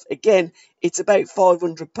second half. Again, it's about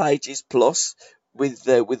 500 pages plus with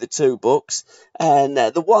the two books. And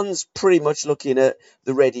the one's pretty much looking at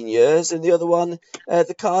the Reading years, and the other one,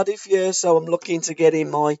 the Cardiff years. So I'm looking to get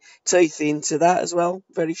in my teeth into that as well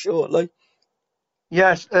very shortly.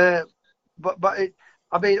 Yes, but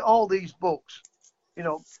I mean, all these books,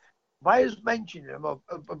 by us mentioning them, or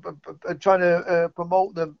trying to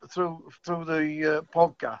promote them through the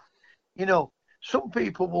podcast, some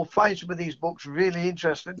people will find some of these books really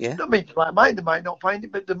interesting. Yeah. I mean, like mine, they might not find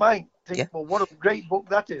it, but they might think, Yeah. well, what a great book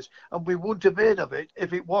that is. And we wouldn't have heard of it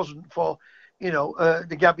if it wasn't for,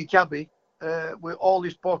 the Gabby Cabby, with all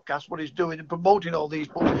his podcasts, what he's doing and promoting all these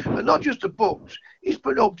books. And not just the books, he's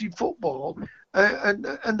promoting football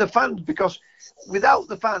and the fans, because without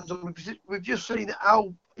the fans, we've just seen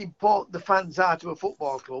how important the fans are to a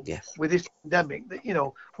football club. Yeah. With this pandemic. That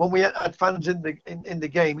when we had fans in the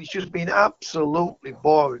game, it's just been absolutely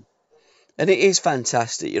boring. And it is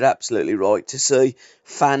fantastic. You're absolutely right to see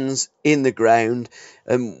fans in the ground,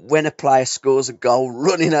 and when a player scores a goal,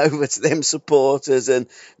 running over to them supporters, and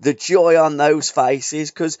the joy on those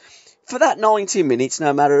faces. Because for that 90 minutes,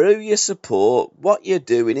 no matter who you support, what you're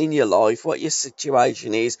doing in your life, what your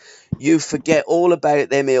situation is, you forget all about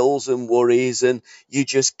them ills and worries, and you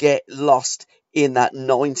just get lost in that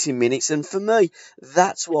 90 minutes. And for me,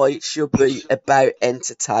 that's why it should be about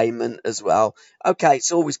entertainment as well. Okay,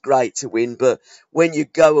 it's always great to win, but when you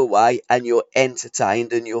go away and you're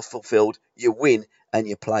entertained and you're fulfilled, you win and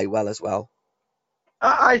you play well as well.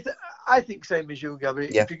 I think same as you, Gabby.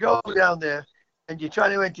 Yeah. If you go down there and you're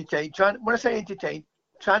trying to entertain, when I say entertain,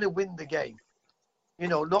 trying to win the game,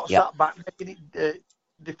 not Yep. sat back making it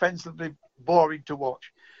defensively boring to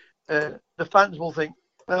watch. The fans will think,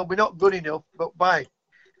 well, we're not good enough, but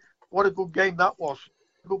what a good game that was.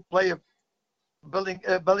 Good player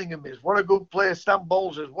Bellingham is. What a good player Stan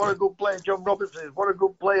Bowles is. What a good player John Robertson is. What a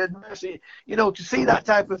good player Messi. To see that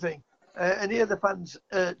type of thing and hear the fans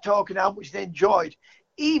talking how much they enjoyed,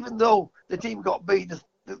 even though the team got beat,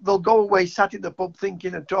 they'll go away sat in the pub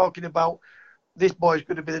thinking and talking about this boy's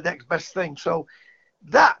going to be the next best thing. So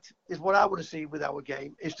that is what I want to see with our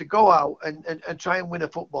game, is to go out and try and win a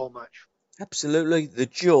football match. Absolutely, the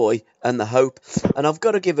joy and the hope. And I've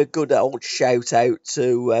got to give a good old shout out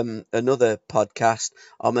to another podcast.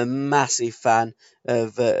 I'm a massive fan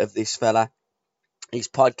of this fella. His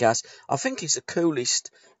podcast, I think he's the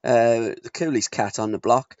coolest cat on the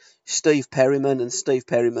block. Steve Perryman and Steve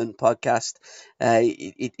Perryman podcast.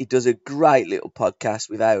 He does a great little podcast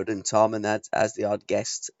with Howard and Tom, and as the odd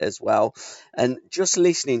guests as well. And just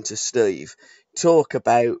listening to Steve talk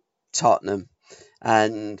about Tottenham,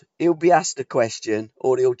 and he'll be asked a question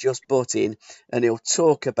or he'll just butt in and he'll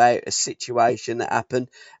talk about a situation that happened,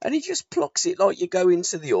 and he just plucks it like you go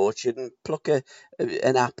into the orchard and pluck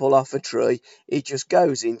an apple off a tree. He just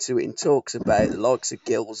goes into it and talks about the likes of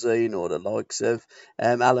Gilzine or the likes of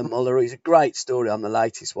Alan Mullery. It's a great story on the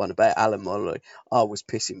latest one about Alan Mullery. I was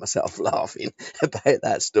pissing myself laughing about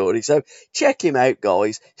that story. So check him out,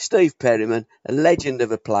 guys. Steve Perryman, a legend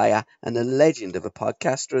of a player and a legend of a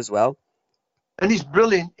podcaster as well. And it's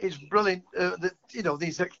brilliant. It's brilliant that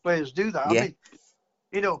these ex-players do that. Yeah. I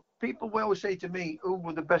mean, people will always say to me, "Who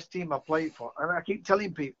were the best team I played for?" And I keep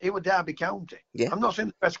telling people it was Derby County. Yeah. I'm not saying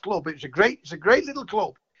the best club, but it's a great little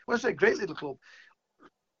club. When I say great little club,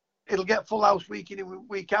 it'll get full house week in and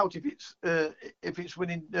week out if it's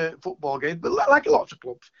winning football games. But like lots of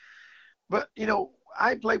clubs. But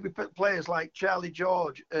I played with players like Charlie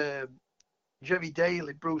George. Jerry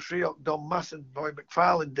Daly, Bruce Rioch, Don Masson, Boy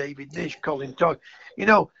McFarlane, David Nish, Colin Todd.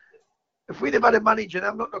 If we'd have had a manager, and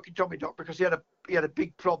I'm not knocking Tommy Dock because he had a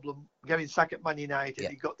big problem getting sacked at Man United.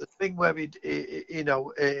 Yeah. He got the thing where he'd been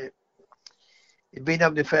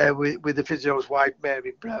having an affair with the physio's wife,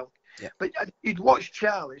 Mary Brown. Yeah. But you'd watch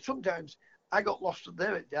Charlie. Sometimes I got lost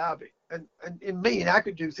there at Derby, and in me, and I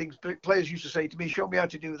could do things. But players used to say to me, "Show me how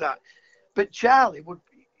to do that." But Charlie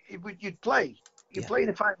you'd play. You play in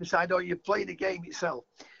a five-a-side or you play the game itself.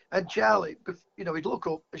 And Charlie, he'd look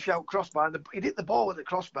up and shout crossbar, and he'd hit the ball with the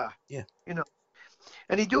crossbar. Yeah.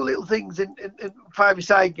 And he'd do little things in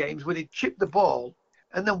five-a-side games where he'd chip the ball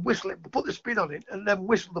and then whistle it, put the spin on it, and then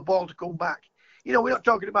whistle the ball to come back. We're not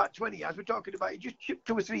talking about 20 yards. We're talking about he just chipped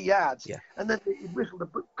 2 or 3 yards. Yeah. And then he'd whistle,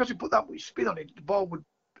 because he put that much spin on it, the ball would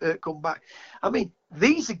come back. I mean,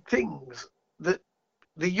 these are things that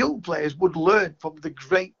the young players would learn from the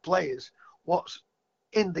great players, what's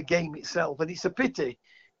in the game itself. And it's a pity,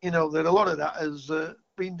 that a lot of that has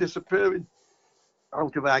been disappearing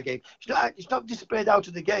out of our game. It's not disappeared out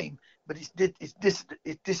of the game, but it's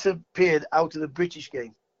disappeared out of the British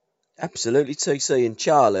game. Absolutely, TC and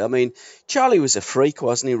Charlie. I mean, Charlie was a freak,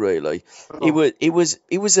 wasn't he? Really, he was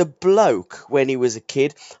a bloke when he was a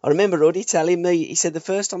kid. I remember Uddy telling me. He said the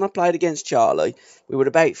first time I played against Charlie, we were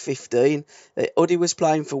about 15. Uddy was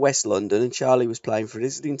playing for West London and Charlie was playing for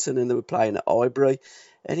Islington, and they were playing at Highbury.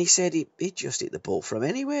 And he said he just hit the ball from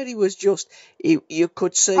anywhere. He was just you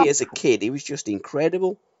could see as a kid he was just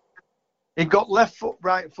incredible. He got left foot,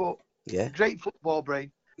 right foot. Yeah, great football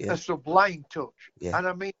brain. Yeah. A sublime touch, Yeah. and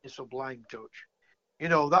I mean a sublime touch.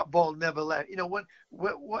 That ball never left. When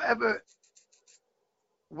whatever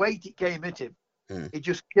weight it came at him, he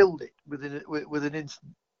just killed it with an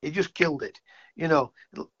instant. He just killed it,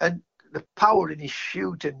 and the power in his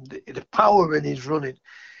shooting, the power in his running,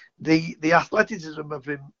 the athleticism of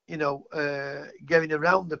him, getting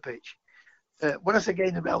around the pitch. When I say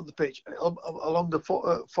getting around the pitch, along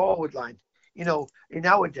the forward line, in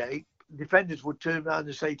our day, defenders would turn around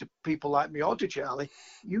and say to people like me or to Charlie,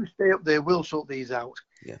 "You stay up there, we'll sort these out."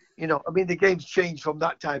 Yeah. The game's changed from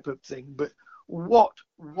that type of thing. But what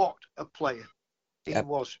a player he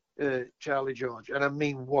was, Charlie George. And I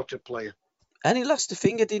mean, what a player. And he lost a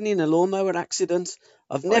finger, didn't he, in a lawnmower accident?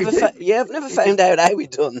 I've never he found out how he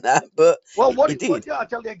done that, but what he did. I'll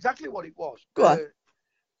tell you exactly what it was. Go on.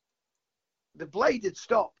 The blade had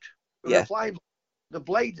stopped. Yeah. The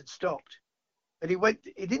blade had stopped. And he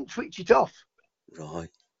didn't switch it off. Right.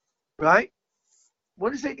 right?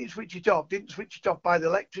 When I say didn't switch it off by the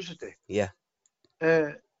electricity. Yeah.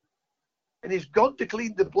 And he's gone to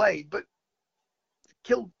clean the blade, but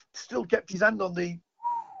still kept his hand on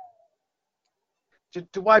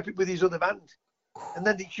to wipe it with his other hand. And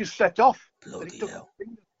then it just set off. Bloody hell.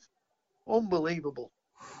 Unbelievable.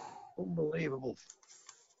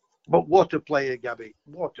 But what a player, Gabby.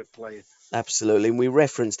 What a player. Absolutely. And we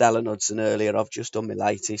referenced Alan Hudson earlier. I've just done my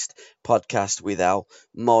latest podcast with Al,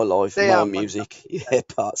 My Life, My Music,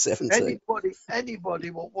 part 17.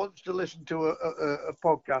 Anybody what wants to listen to a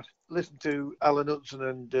podcast, listen to Alan Hudson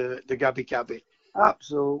and the Gabby Cabby.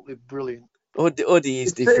 Absolutely brilliant. Uddy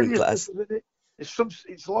is different class. It's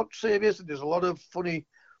a lot serious, and there's a lot of funny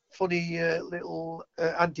little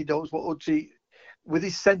antidotes what Uddy, with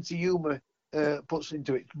his sense of humour, puts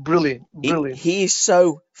into it. Brilliant. He is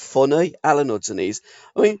so funny, Alan Hudson is.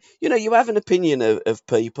 I mean, you have an opinion of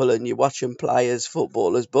people and you watch them play as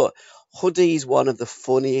footballers, but Huddy is one of the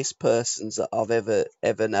funniest persons that I've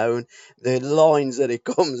ever known. The lines that he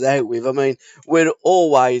comes out with, I mean, we're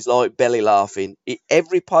always like belly laughing.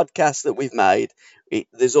 Every podcast that we've made,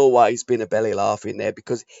 there's always been a belly laugh in there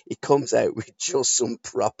because he comes out with just some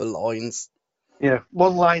proper lines. Yeah,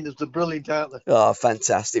 one-liners are brilliant, aren't they? Oh,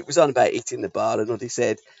 fantastic. It was on about hitting the bar, and he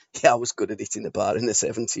said, yeah, I was good at hitting the bar in the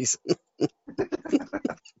 70s.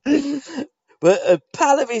 But a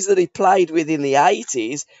pal of his that he played with in the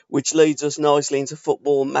 80s, which leads us nicely into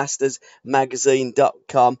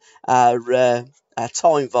footballmastersmagazine.com, our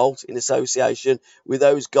time vault in association with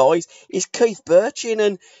those guys, is Keith Birchin.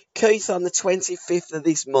 And Keith, on the 25th of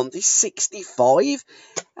this month, is 65.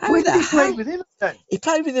 Where did he play with him then? He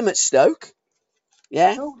played with him at Stoke.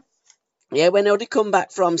 Yeah. Yeah, when he come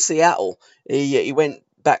back from Seattle, he went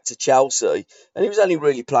back to Chelsea, and he was only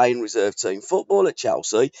really playing reserve team football at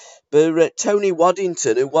Chelsea. But Tony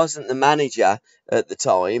Waddington, who wasn't the manager at the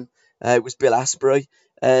time, it was Bill Asprey,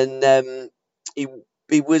 and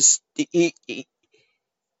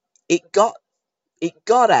it got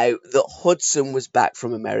out that Hudson was back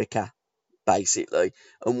from America, basically,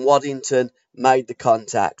 and Waddington made the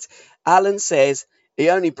contact. Alan says he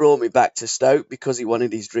only brought me back to Stoke because he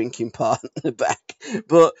wanted his drinking partner back.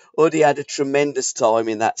 But Uddy had a tremendous time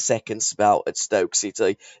in that second spell at Stoke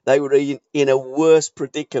City. They were in a worse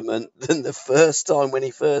predicament than the first time when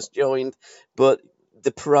he first joined. But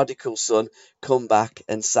the prodigal son come back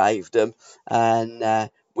and saved them. And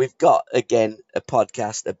we've got, again, a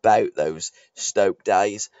podcast about those Stoke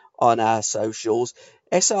days on our socials.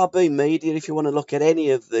 SRB Media, if you want to look at any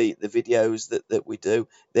of the videos that we do,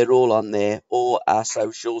 they're all on there, or our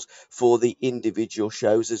socials for the individual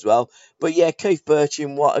shows as well. But yeah, Keith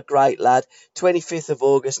Birchin, what a great lad. 25th of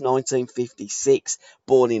August 1956,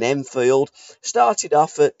 born in Enfield. Started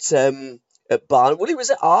off at Barnet. Well, he was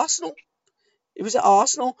at Arsenal. He was at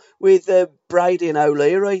Arsenal with Brady and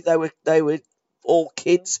O'Leary. They were all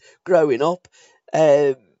kids growing up.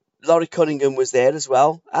 Laurie Cunningham was there as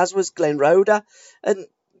well, as was Glenn Roeder. And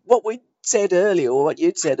what we said earlier, or what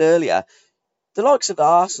you'd said earlier, the likes of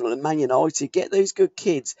Arsenal and Man United get these good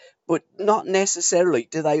kids, but not necessarily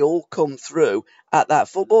do they all come through at that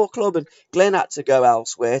football club. And Glenn had to go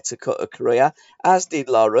elsewhere to cut a career, as did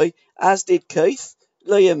Laurie, as did Keith.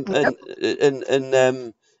 Liam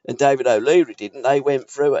and David O'Leary didn't. They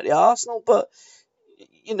went through at the Arsenal, but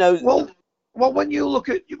Well, when you look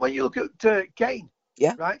at Kane.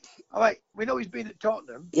 Yeah. Right. All right. We know he's been at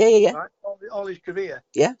Tottenham. Yeah. Right. All his career.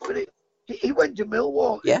 Yeah. But he went to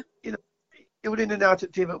Millwall. Yeah. He was in and out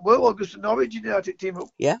of team at Millwall. Goes to Norwich, in and out of team at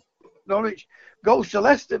Norwich. Goes to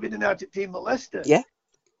Leicester, in and out of team at Leicester. Yeah.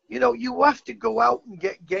 You have to go out and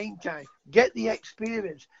get game time, get the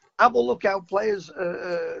experience, have a look how players,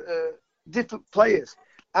 different players,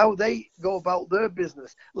 how they go about their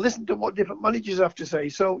business. Listen to what different managers have to say.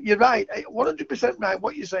 So you're right, 100% right.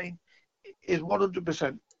 What you're saying is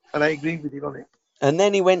 100%, and I agree with you on it. And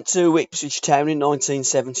then he went to Ipswich Town in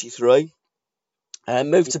 1973,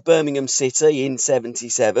 moved to Birmingham City in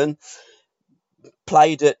 77,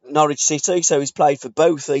 played at Norwich City, so he's played for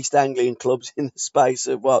both East Anglian clubs in the space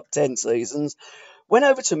of, 10 seasons. Went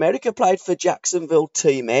over to America, played for Jacksonville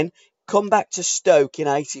T-Men, come back to Stoke in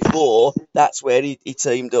 84, that's where he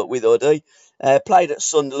teamed up with Uddy. Played at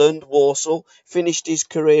Sunderland, Walsall, finished his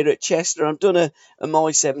career at Chester. I've done a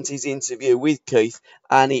My 70s interview with Keith,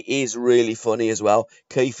 and it is really funny as well.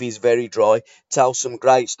 Keith is very dry, tells some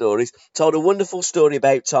great stories. Told a wonderful story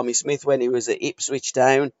about Tommy Smith when he was at Ipswich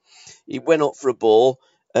Town. He went up for a ball,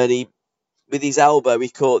 and with his elbow, he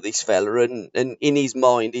caught this fella, and in his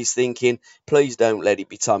mind, he's thinking, please don't let it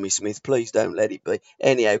be Tommy Smith, please don't let it be.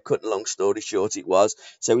 Anyhow, cutting a long story short, it was.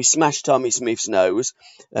 So he smashed Tommy Smith's nose,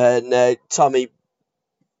 and Tommy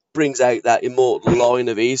brings out that immortal line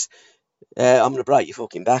of his, I'm going to break your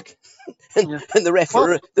fucking back. And the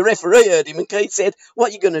referee heard him, and Keith said, "What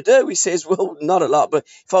are you going to do?" He says, "Well, not a lot, but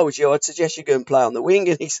if I was you, I'd suggest you go and play on the wing."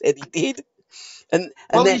 And he said he did. And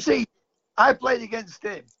then, you see, I played against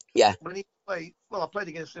him. Yeah. When he played, I played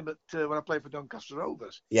against him when I played for Doncaster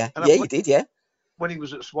Rovers. Yeah. And Yeah, you did. Yeah. When he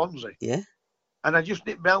was at Swansea. Yeah. And I just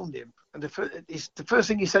nipped round him, and the first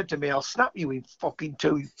thing he said to me, "I'll snap you in fucking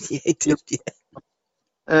two." Yeah, he did.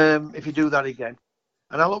 Yeah. If you do that again.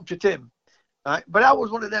 And I looked at him, right? But I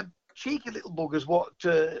was one of them cheeky little buggers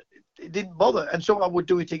it didn't bother, and so I would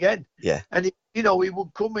do it again. Yeah. And he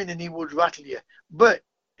would come in and he would rattle you, but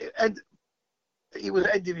he was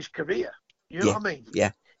at the end of his career. You know what I mean?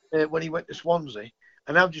 Yeah. When he went to Swansea,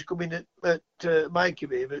 and I've just come in at my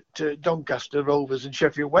career at Doncaster Rovers and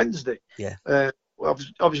Sheffield Wednesday. Yeah.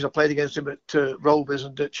 Obviously I played against him at Rovers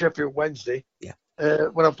and at Sheffield Wednesday. Yeah.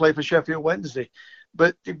 When I played for Sheffield Wednesday,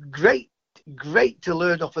 but great to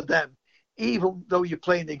learn off of them, even though you're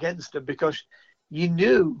playing against them, because you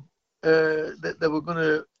knew that they were going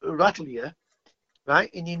to rattle you, right?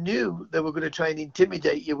 And you knew they were going to try and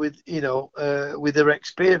intimidate you with their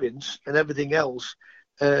experience and everything else,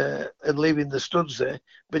 and leaving the studs there.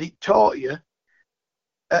 But it taught you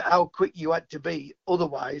how quick you had to be.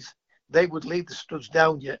 Otherwise, they would leave the studs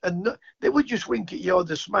down you, and they would just wink at you or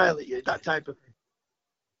they smile at you, that type of thing.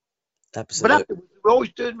 Absolutely. But afterwards, we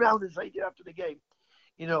always turn around and say after the game,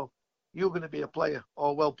 you're going to be a player,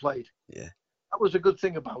 or well played. Yeah. That was a good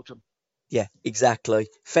thing about them. Yeah, exactly.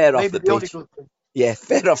 Fair Maybe off the the only pitch. good thing. Yeah,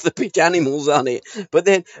 fair off the pitch animals on it. But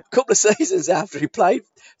then a couple of seasons after he played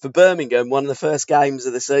for Birmingham, one of the first games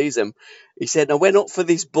of the season, he said, I went up for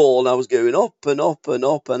this ball and I was going up and up and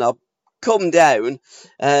up and I come down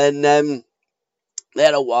and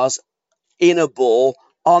there I was in a ball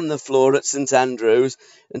on the floor at St Andrews,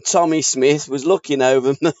 and Tommy Smith was looking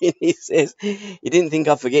over me and he says, "You didn't think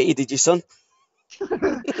I'd forget you, did you, son?"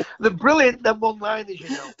 The brilliant, them one-liners,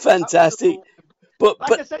 Fantastic. But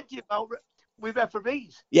I said to you about with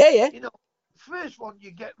referees. Yeah. First one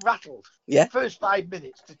you get rattled. Yeah. First 5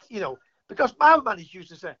 minutes, because my manager used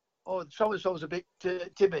to say, "Oh, so and so's a bit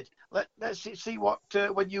timid. Let's see what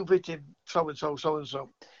when you've hit him, so and so."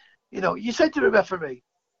 You said to the referee,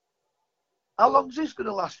 "How long's this going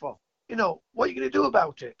to last for? What are you going to do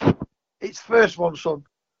about it?" It's first one, son.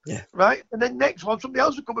 Yeah. Right? And then next one, somebody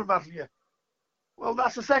else will come and rattle you. Well,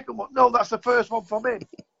 that's the second one. No, that's the first one from him.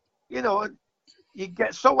 And you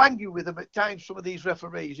get so angry with them at times, some of these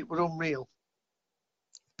referees, it was unreal.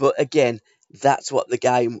 But again, that's what the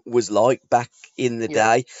game was like back in the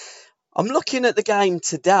day. I'm looking at the game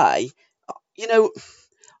today.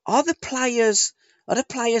 Are the players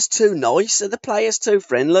too nice? Are the players too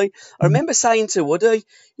friendly? I remember saying to Woody,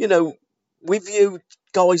 with you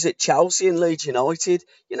guys at Chelsea and Leeds United,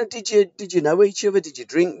 did you know each other? Did you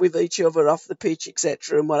drink with each other off the pitch,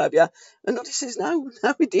 etc. and what have you? And Woody says, no,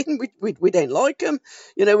 we didn't. We don't like them.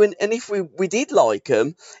 And if we did like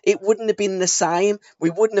them, it wouldn't have been the same. We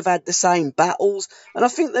wouldn't have had the same battles. And I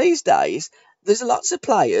think these days, there's lots of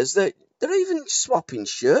players that they're even swapping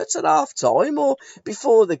shirts at half time or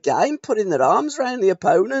before the game, putting their arms around the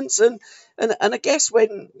opponents. And I guess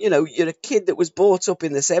when, you're a kid that was brought up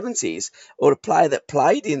in the 70s or a player that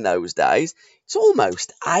played in those days, it's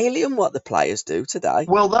almost alien what the players do today.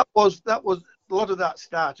 Well, that was a lot of that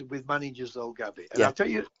started with managers though, Gabby. And I'll tell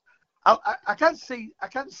you, I can't see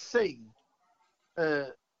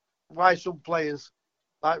why some players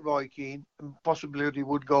like Roy Keane and possibly Woody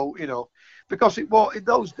would go, because it was in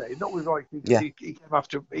those days, not with Roy Keane, he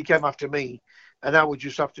came after me, and I would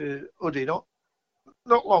just after Woody, not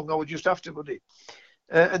long, I would just after Woody,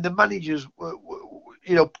 and the managers,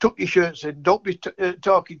 took your shirts in, don't be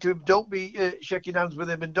talking to him, don't be shaking hands with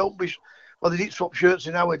him, and don't be, they didn't swap shirts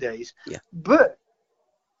in nowadays, but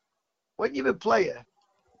when you're a player,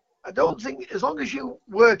 I don't think, as long as you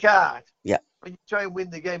work hard, and you try and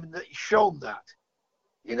win the game, and that you've shown that.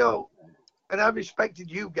 And I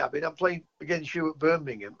respected you, Gavin. I'm playing against you at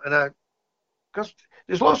Birmingham, because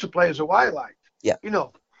there's lots of players who I liked. Yeah.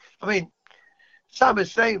 Simon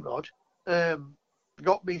Stainrod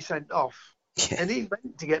got me sent off, and he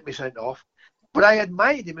meant to get me sent off, but I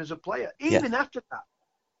admired him as a player, even after that.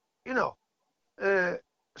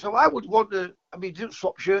 So I would want to. Didn't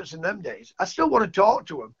swap shirts in them days. I still want to talk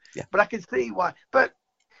to him, but I can see why. But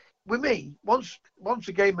with me, once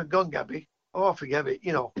the game had gone, Gabby. Oh, forget it.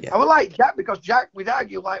 I would like Jack because Jack would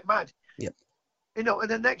argue like mad. Yep. And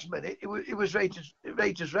the next minute it was rate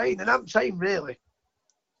as rain, and I'm saying really,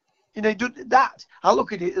 do that. I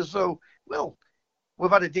look at it as though, well,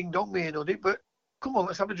 we've had a ding dong me and it, but come on,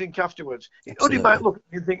 let's have a drink afterwards. Absolutely. Only might look at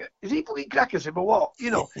you and think, is he fucking crackers him or what?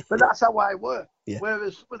 But that's how I were. Yeah.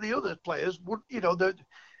 Whereas with the other players, would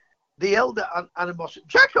the elder animosity.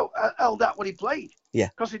 Jack held that when he played. Yeah.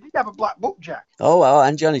 Because he did have a black book, Jack. Oh, well,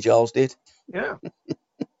 and Johnny Giles did. Yeah.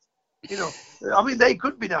 I mean, they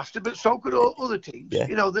could be nasty, but so could all other teams. Yeah.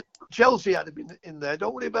 Chelsea had been in there.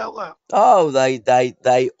 Don't worry about that. Oh,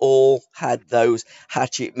 they all had those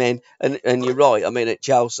hatchet men, and you're right. I mean, at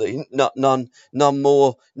Chelsea, none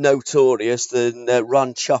more notorious than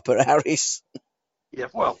Ron Chopper Harris. Yeah,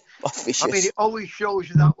 well, Vicious. I mean, it always shows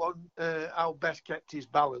you that one how best kept his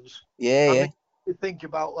balance. Yeah, yeah. Mean, you think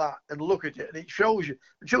about that and look at it, and it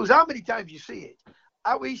shows how many times you see it.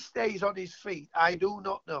 How he stays on his feet, I do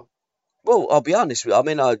not know. Well, I'll be honest with you. I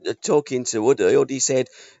mean, talking to Woody said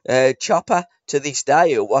Chopper to this day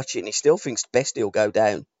he'll watch it and he still thinks best he'll go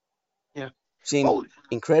down. Yeah. It's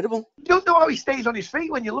incredible. You don't know how he stays on his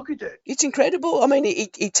feet when you look at it. It's incredible. I mean,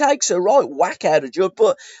 he takes a right whack out of George,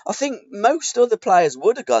 but I think most other players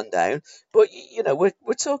would have gone down. But,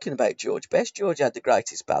 we're talking about George Best. George had the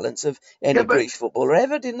greatest balance of any British footballer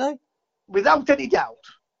ever, didn't he? Without any doubt.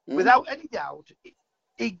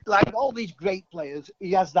 He, like all these great players,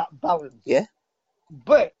 he has that balance. Yeah.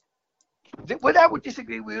 But when I would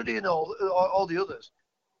disagree with Woody and all the others,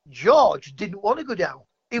 George didn't want to go down.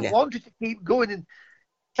 He wanted to keep going and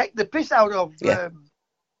take the piss out of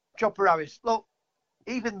Chopper Harris. Look,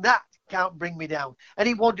 even that can't bring me down. And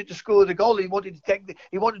he wanted to score the goal. He wanted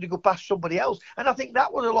to go past somebody else. And I think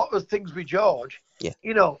that was a lot of things with George. Yeah.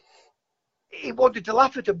 He wanted to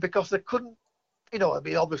laugh at him because they couldn't.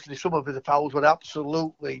 Obviously some of the fouls were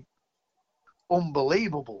absolutely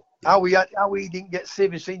unbelievable. Yeah. How he didn't get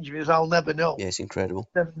serious injuries, I'll never know. Yeah, it's incredible.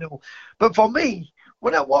 Never know. But for me,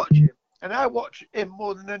 when I watch him, and I watch him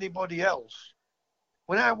more than anybody else,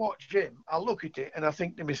 when I watch him, I look at it and I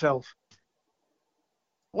think to myself,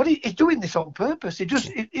 he's doing this on purpose. He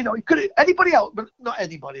just, he could anybody else, but not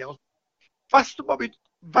anybody else. Vast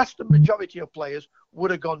majority of players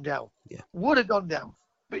would have gone down. Yeah. Would have gone down.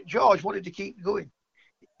 But George wanted to keep going.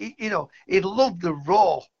 He loved the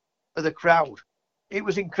roar of the crowd. It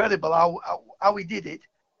was incredible how he did it,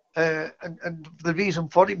 and the reason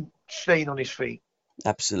for him staying on his feet.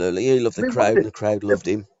 Absolutely, he loved the crowd, and the crowd loved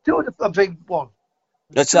him. Two of the big one.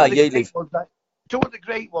 Two of the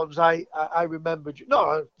great ones I remember.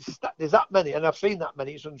 No, there's that many, and I've seen that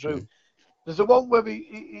many. It's untrue. There's the one where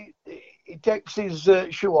he takes his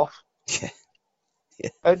shoe off,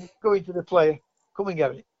 and going to the player. Come and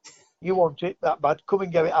get it. You want it that bad? Come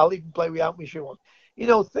and get it. I'll even play without my shoe on.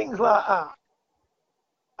 Things like that.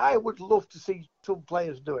 I would love to see some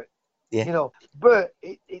players do it. Yeah. But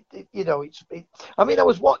I mean, I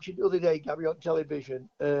was watching the other day, Gary, on television,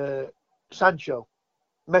 Sancho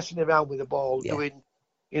messing around with the ball, doing,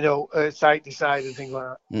 side to side and things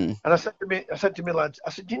like that. And I said to my lads, I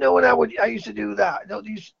said, when I used to do that?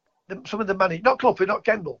 Some of the managers, not Clough, not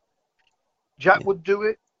Kendall. Jack would do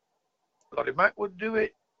it. Laurie Mack would do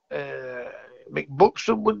it. Mick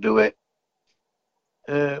Buxton would do it.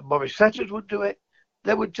 Maurice Setters would do it.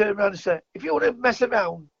 They would turn around and say, if you want to mess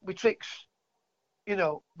around with tricks,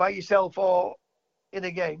 by yourself or in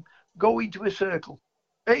a game, go into a circus.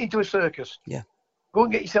 Yeah. Go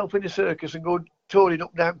and get yourself in a circus and go touring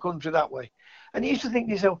up down country that way. And you used to think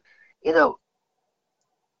to yourself,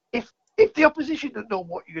 if the opposition don't know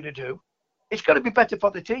what you're going to do, it's going to be better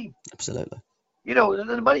for the team. Absolutely. And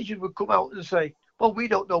the managers would come out and say, well, we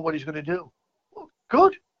don't know what he's going to do. Well,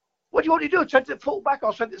 good. What do you want to do? Send the full back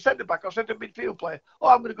or send the centre back or send the midfield player? Oh,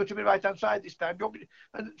 I'm going to go to my right-hand side this time.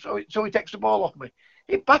 And so he takes the ball off me.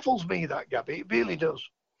 It baffles me, that, Gabby. It really does.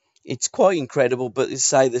 It's quite incredible, but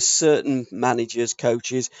as I say, there's certain managers,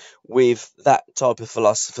 coaches with that type of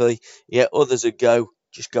philosophy. Yeah, others would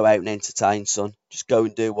just go out and entertain, son. Just go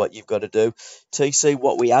and do what you've got to do. TC,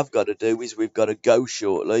 what we have got to do is we've got to go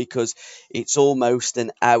shortly because it's almost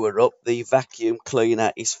an hour up. The vacuum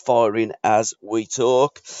cleaner is firing as we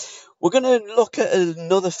talk. We're going to look at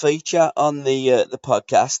another feature on the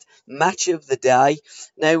podcast, Match of the Day.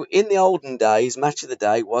 Now, in the olden days, Match of the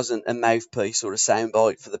Day wasn't a mouthpiece or a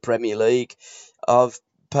soundbite for the Premier League. I've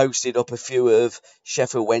posted up a few of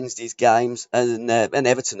Sheffield Wednesday's games and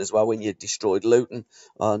Everton as well when you destroyed Luton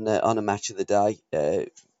on a Match of the Day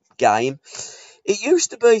game. It used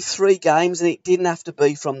to be 3 games and it didn't have to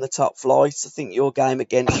be from the top flights. I think your game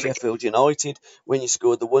against Sheffield United when you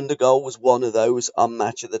scored the wonder goal was one of those on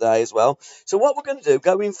Match of the Day as well. So what we're going to do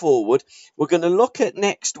going forward, we're going to look at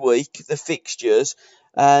next week, the fixtures,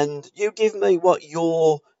 and you give me what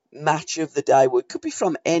your match of the day. Well, it could be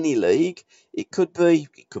from any league. It could be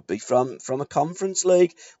from a conference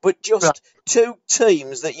league. But Right. just two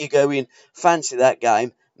teams that you go in, fancy that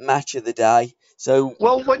game, match of the day. So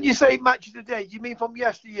Well, when you say match of the day, do you mean from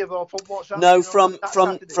yesteryear or from what's no, happening on that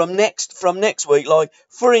Saturday? from next week. Like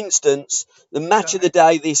for instance, the match of the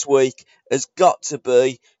Right. day this week has got to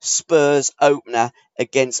be Spurs opener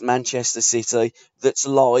against Manchester City. That's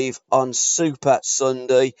live on Super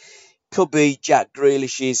Sunday. Could be Jack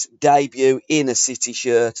Grealish's debut in a City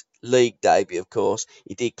shirt. League debut, of course.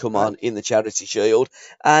 He did come Right. on in the Charity Shield.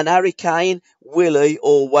 And Harry Kane, will he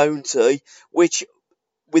or won't he? Which,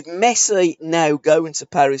 with Messi now going to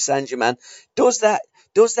Paris Saint-Germain, does that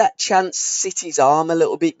chance City's arm a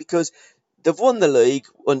little bit? Because they've won the league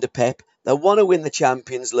under Pep. They want to win the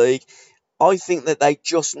Champions League. I think that they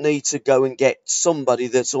just need to go and get somebody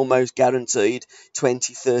that's almost guaranteed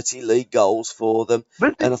 20, 30 league goals for them.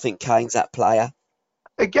 But And I think Kane's that player.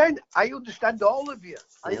 again, I understand all of you.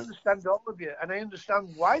 I Yeah. understand all of you, and I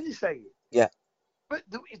understand why they say it. Yeah. But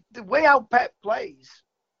the way how Pep plays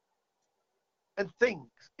and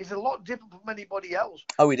thinks is a lot different from anybody else.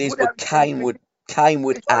 Oh, it is, but Kane would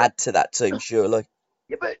add to that team, surely.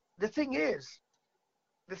 Yeah, but the thing is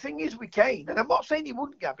with Kane, and I'm not saying he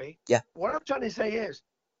wouldn't, Gabby. Yeah. What I'm trying to say is,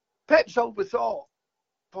 Pep's overthought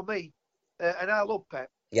for me, and I love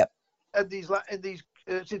Pep. Yep. And these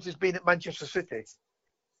since he's been at Manchester City,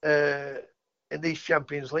 in these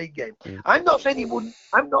Champions League games, I'm not saying he wouldn't.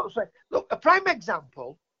 I'm not saying. Look, a prime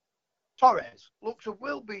example. Torres looks a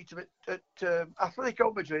will beater at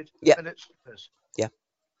Atletico Madrid and at Spurs. Yeah.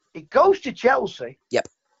 He goes to Chelsea. Yep.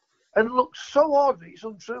 And looks so ordinary, it's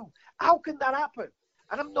untrue. How can that happen?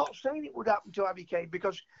 And I'm not saying it would happen to Harry Kane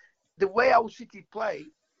because the way our City play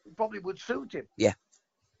probably would suit him. Yeah.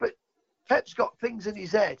 But Pep's got things in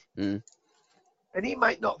his head, and he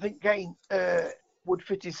might not think Kane would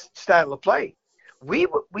fit his style of play. We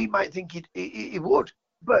might think he would,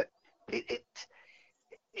 but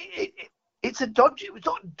it's a dodgy. It's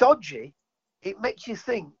not dodgy. It makes you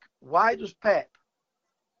think. Why does Pep?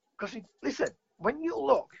 Because listen, when you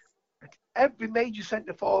look at every major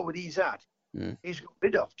centre forward he's had, he's got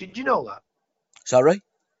rid of. Did you know that? Sorry.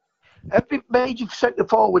 Every major centre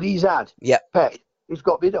forward he's had, Pep, he's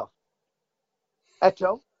got rid of.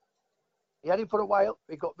 Eto, he had him for a while.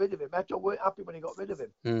 He got rid of him. Eto weren't happy when he got rid of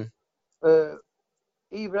him.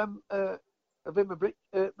 Ibrahimovic,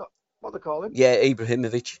 what they call him? Yeah,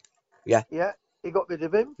 Ibrahimovic. Yeah. Yeah, he got rid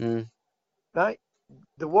of him. Right.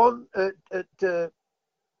 The one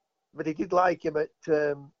but he did like him at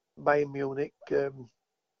Bayern Munich. The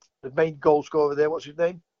main goal scorer there, what's his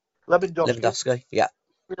name? Lewandowski. Yeah.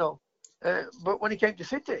 You know, but when he came to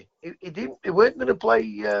City, he didn't. He weren't going to play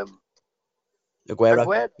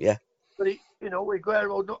Aguero. Yeah. But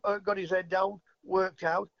Aguero got his head down, worked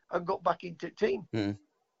out, and got back into the team.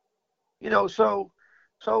 You know, so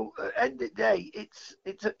end of the day,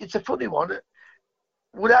 it's a funny one.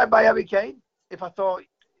 Would I buy Harry Kane if I thought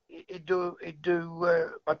he'd do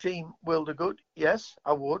my team world of good? Yes,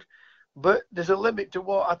 I would. But there's a limit to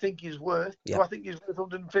what I think he's worth. Yeah. Do I think he's worth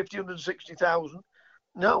 150, 160,000?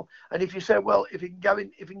 No. And if you say, well, if he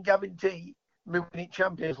can guarantee winning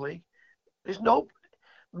Champions League, there's no.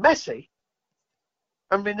 Messi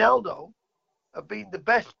and Ronaldo have been the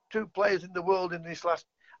best two players in the world in this last.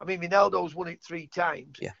 I mean, Ronaldo's won it 3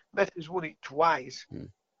 times. Yeah. Messi's won it twice.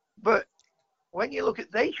 But when you look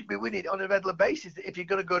at, they should be winning on a regular basis if you're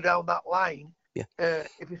going to go down that line. Yeah.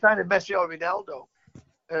 If you sign a Messi or Ronaldo,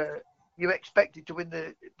 you're expected to win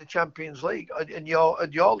the Champions League and your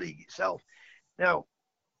league itself. Now,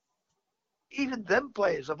 even them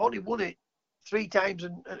players have only won it 3 times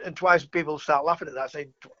and twice. People start laughing at that,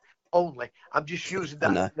 saying only. I'm just using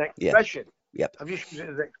that as an expression. Yeah. Yep. I'm just using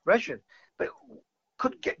it as an expression. But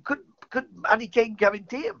could Harry Kane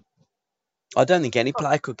guarantee him? I don't think any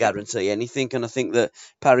player could guarantee anything, and I think that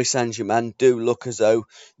Paris Saint-Germain do look as though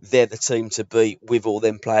they're the team to beat with all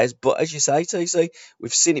them players. But as you say, TC,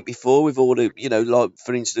 we've seen it before with all the, like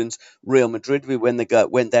for instance, Real Madrid, when they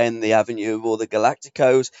went down the avenue of all the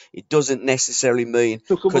Galacticos. It doesn't necessarily mean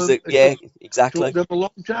exactly. Took them a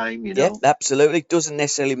long time, Yeah, absolutely. Doesn't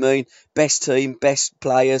necessarily mean best team, best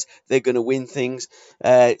players, they're going to win things.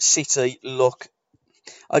 City look.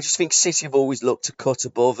 I just think City have always looked to cut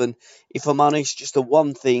above, and if I'm honest, just the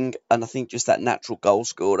one thing, and I think just that natural goal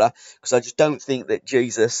scorer, because I just don't think that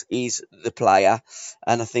Jesus is the player,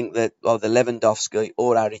 and I think that either Lewandowski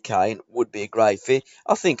or Harry Kane would be a great fit.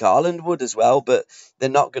 I think Haaland would as well, but they're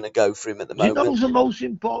not going to go for him at the moment. Do you know what's the most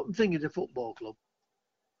important thing in a football club?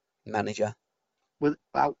 Manager.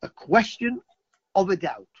 Without a question of a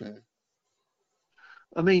doubt.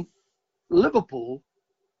 I mean, Liverpool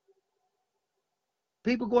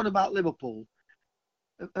people going about Liverpool,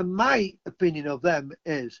 and my opinion of them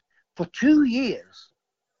is, for 2 years,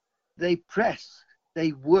 they pressed,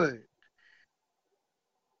 they worked,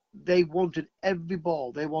 they wanted every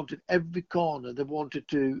ball, they wanted every corner, they wanted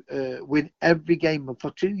to win every game. And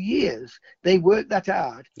for 2 years, they worked that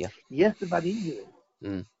hard. Yeah. Yes, they've had injuries.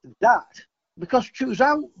 Mm. That, because choose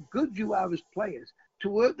how good you are as players, to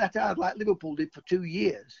work that hard like Liverpool did for 2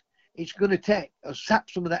 years, it's going to take or sap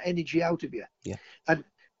some of that energy out of you. Yeah. And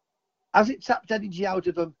as it sapped energy out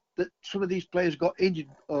of them, that some of these players got injured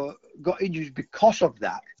because of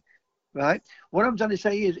that, right? What I'm trying to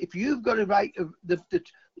say is, if you've got a right of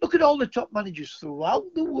look at all the top managers throughout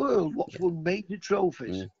the world, what's won major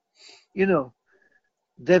trophies. You know,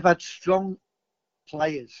 they've had strong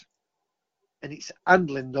players, and it's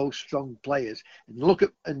handling those strong players.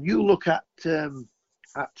 And you look at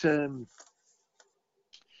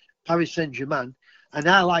Paris Saint-Germain, and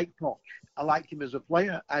I like Poch. I like him as a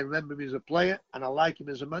player. I remember him as a player, and I like him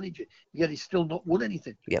as a manager. Yet he's still not won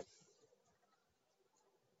anything. Yep.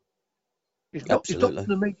 He's not won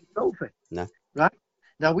a major trophy. No. Right?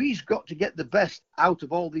 Now he's got to get the best out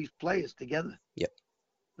of all these players together. Yep.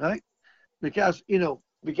 Right? Because,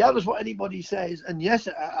 regardless what anybody says, and yes,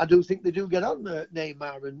 I do think they do get on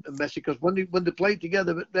Neymar and Messi, because when they played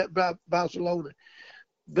together at Barcelona,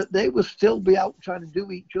 but they will still be out trying to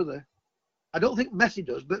do each other. I don't think Messi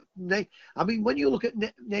does, but when you look at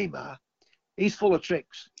Neymar, he's full of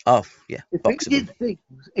tricks. Oh, yeah.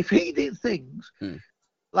 If he did things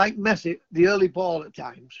like Messi, the early ball at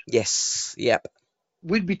times. Yes. Yep.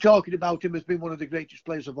 We'd be talking about him as being one of the greatest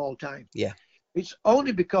players of all time. Yeah. It's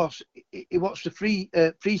only because he wants to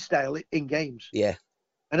freestyle in games. Yeah.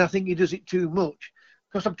 And I think he does it too much,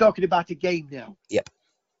 because I'm talking about a game now. Yep.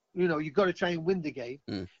 You've got to try and win the game.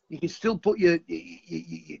 You can still put your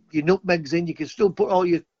nutmegs in. You can still put all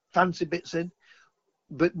your fancy bits in,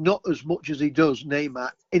 but not as much as he does,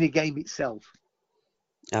 Neymar, in a game itself.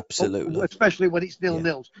 Absolutely. Especially when it's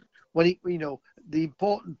 0-0. When the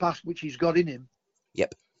important pass which he's got in him,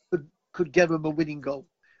 yep, could get him a winning goal.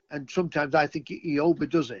 And sometimes I think he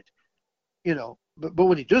overdoes it. But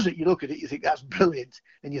when he does it, you look at it, you think that's brilliant,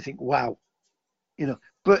 and you think, wow.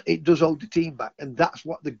 But it does hold the team back, and that's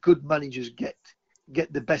what the good managers get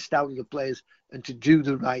the best out of the players, and to do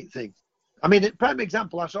the right thing. I mean, a prime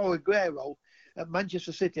example, I saw Aguero at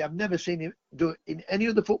Manchester City. I've never seen him do it in any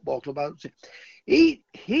other football club. He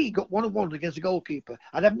got 1-on-1 against the goalkeeper,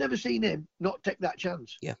 and I've never seen him not take that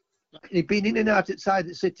chance. Yeah, he'd been in and out outside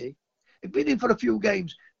at City. He'd been in for a few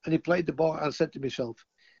games, and he played the ball. I said to myself,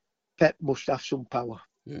 Pep must have some power.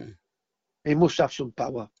 He must have some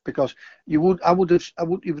power, because you've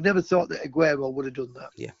never thought that Aguero would have done that.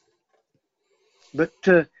 Yeah. But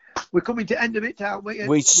we're coming to the end of it, aren't we?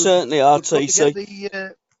 We certainly are,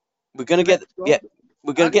 TC. We're going to get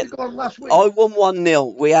We're going to get. I won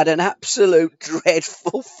 1-0. We had an absolute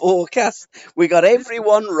dreadful forecast. We got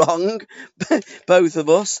everyone wrong, both of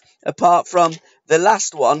us, apart from the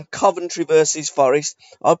last one, Coventry versus Forest.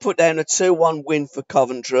 I put down a 2-1 win for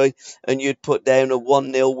Coventry, and you'd put down a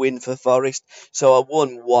 1-0 win for Forest. So I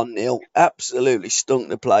won 1-0. Absolutely stunk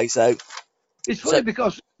the place out. It's funny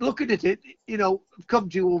because looking at it,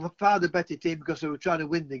 Coventry were far the better team because they were trying to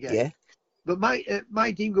win the game. Yeah. But my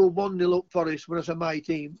team go 1-0 up Forest when I say my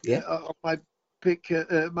team. Yeah. My pick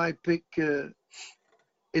in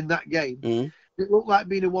that game. Mm-hmm. It looked like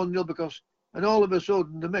being a 1-0 and all of a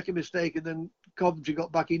sudden they make a mistake and then Coventry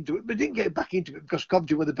got back into it. But they didn't get back into it because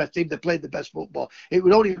Coventry were the best team. They played the best football. It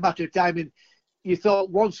would only matter of time. And you thought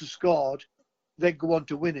once they scored, they'd go on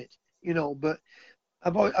to win it. But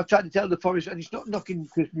I've tried to tell the Forest, and it's not knocking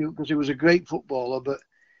Chris Newton because he was a great footballer, but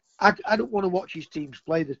I don't want to watch his teams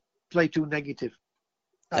play too negative.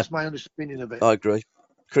 That's my honest opinion of it. I agree.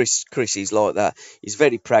 Chris is like that. He's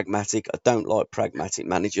very pragmatic. I don't like pragmatic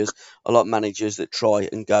managers. I like managers that try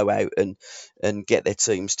and go out and get their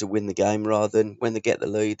teams to win the game rather than when they get the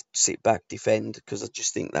lead, sit back, defend, because I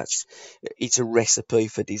just think it's a recipe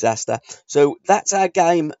for disaster. So that's our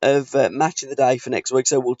game of Match of the Day for next week.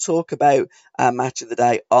 So we'll talk about our Match of the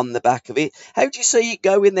Day on the back of it. How do you see it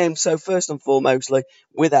going then? So first and foremostly,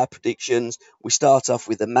 with our predictions, we start off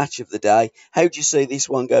with the Match of the Day. How do you see this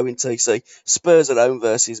one going, TC? Spurs at home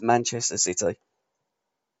versus Manchester City.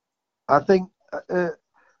 I think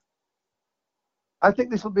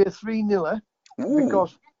this will be a 3-0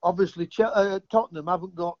 because obviously Tottenham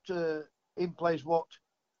haven't got in place what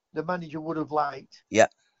the manager would have liked. Yeah.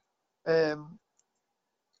 He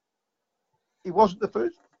wasn't the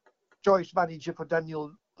first choice manager for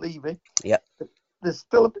Daniel Levy. Yeah. There's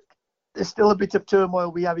still a bit of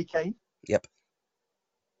turmoil with Harry Kane. Yep.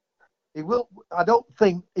 I don't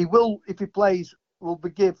think he will if he plays will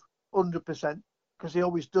forgive 100% because he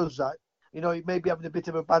always does that. You know, he may be having a bit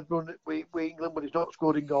of a bad run with England when he's not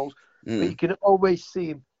scoring goals, but you can always see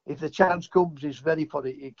him. If the chance comes, he's ready for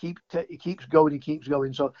it. He keeps going.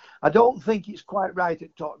 So I don't think it's quite right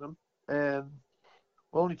at Tottenham.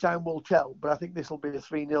 Only time will tell, but I think this will be a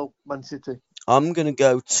 3-0 Man City. I'm going to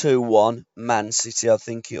go 2-1 Man City. I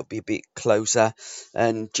think it'll be a bit closer.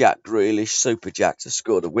 And Jack Grealish, Super Jack, has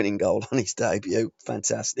scored a winning goal on his debut.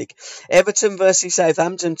 Fantastic. Everton versus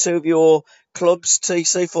Southampton, two of your clubs,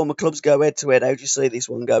 TC, former clubs, go head-to-head. How do you see this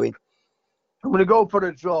one going? I'm going to go for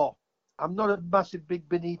a draw. I'm not a massive big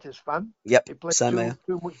Benitez fan. Yep, He plays same here.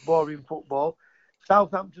 too much boring football.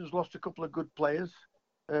 Southampton's lost a couple of good players,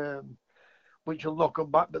 which will knock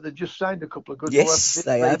them back, but they've just signed a couple of good ones. Yes,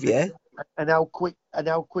 they have, yeah. And how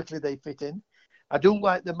quickly they fit in. I do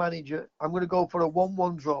like the manager. I'm going to go for a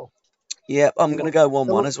 1-1 draw. Yep, I'm going to go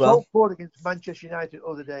 1-1 as well. So poor against Manchester United the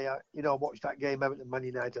other day. I watched that game, Everton Man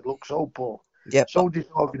United. Looked so poor. Yep. So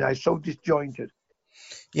disorganised, so disjointed.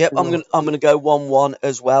 Yep, I'm going to go 1-1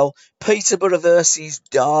 as well. Peterborough versus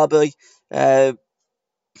Derby.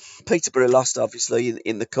 Peterborough lost, obviously,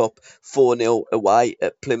 in the Cup 4-0 away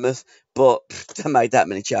at Plymouth, but they made that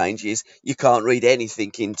many changes. You can't read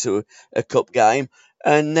anything into a Cup game.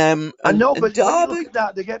 And I know, but Derby, when you look at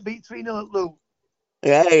that, they get beat 3-0 at Lou.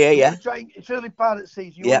 Yeah. It's early part of the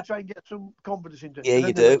season. You want to try and get some confidence into it. Yeah,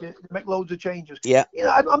 you do. They make loads of changes. Yeah.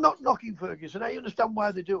 I'm not knocking Ferguson. I understand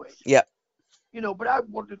why they do it. Yeah. But I'd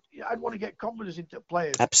want to get confidence into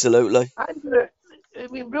players. Absolutely.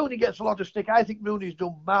 Rooney gets a lot of stick. I think Rooney's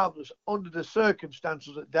done marvellous under the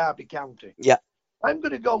circumstances at Derby County. Yeah. I'm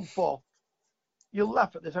going to go for, you'll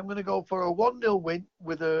laugh at this, I'm going to go for a 1-0 win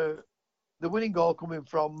with the winning goal coming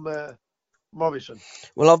from Morrison.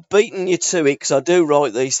 Well, I've beaten you to it because I do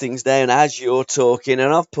write these things down as you're talking,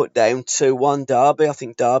 and I've put down 2-1 Derby. I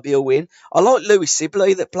think Derby will win. I like Lewis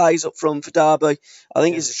Sibley that plays up front for Derby. I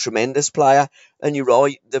think he's a tremendous player, and you're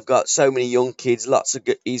right, they've got so many young kids, lots of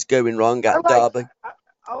he's going wrong at Derby.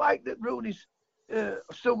 I like that Rooney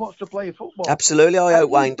still wants to play football. Absolutely, I hope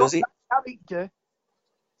Wayne does it. Character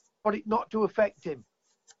for it not to affect him.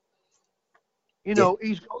 He's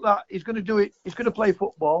got that. He's going to do it. He's going to play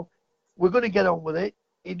football. We're going to get on with it.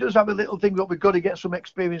 He does have a little thing that we've got to get some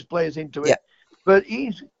experienced players into it. Yeah. But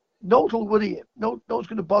not'll worry him. No's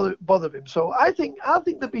going to bother him. So I think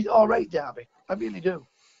they'll be all right, Derby. I really do.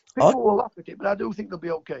 People will laugh at it, but I do think they'll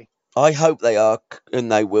be okay. I hope they are,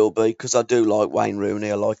 and they will be, because I do like Wayne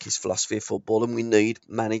Rooney. I like his philosophy of football, and we need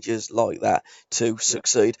managers like that to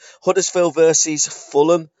succeed. Huddersfield versus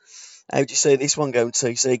Fulham. How do you see this one going,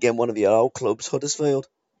 TC? Again, one of your old clubs, Huddersfield.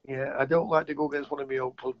 Yeah, I don't like to go against one of my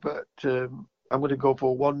old clubs, but I'm going to go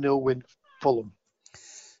for a 1-0 win, Fulham.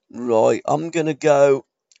 Right, I'm going to go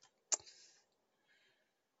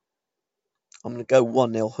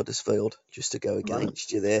 1-0 Huddersfield, just to go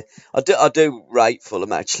against you there. I do rate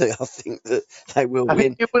Fulham, actually. I think that they will win. I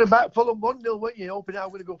think you would have backed Fulham 1-0, weren't you? Hoping I'm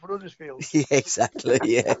going to go for Huddersfield. Yeah, exactly,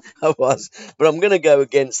 yeah, I was. But I'm going to go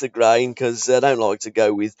against the grain because I don't like to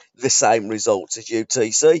go with the same results as you,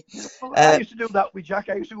 TC. Well, I used to do that with Jack.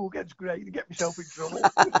 I used to go against grain and get myself in trouble.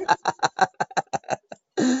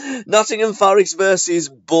 Nottingham Forest versus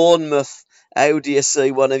Bournemouth. How do you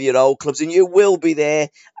see one of your old clubs? And you will be there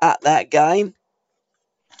at that game.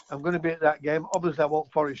 I'm going to be at that game. Obviously, I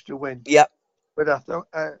want Forest to win. Yep. But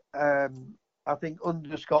I think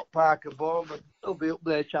under Scott Parker, Bournemouth will be up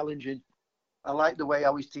there challenging. I like the way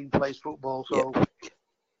how his team plays football. So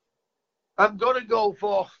I'm going to go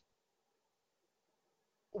for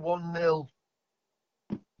 1-0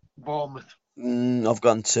 Bournemouth. I've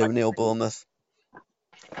gone 2-0 Bournemouth.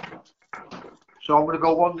 So I'm going to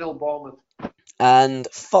go 1-0 Bournemouth. And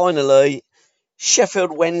finally,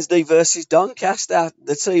 Sheffield Wednesday versus Doncaster,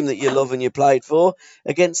 the team that you love and you played for,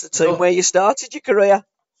 against the team where you started your career.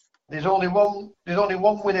 There's only one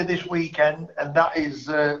winner this weekend, and that is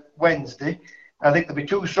Wednesday. I think they'll be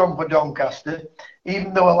too strong for Doncaster,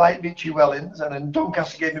 even though I like Richie Wellens, and then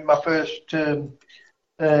Doncaster gave me my first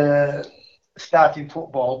starting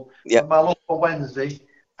football. Yep. My love for Wednesday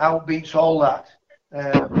outbeats all that.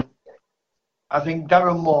 I think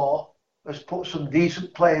Darren Moore has put some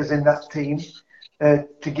decent players in that team to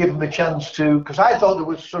give them a chance to. Because I thought they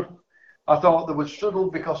would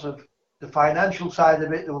struggle because of the financial side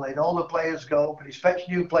of it. They'll let all the players go, but he's fetched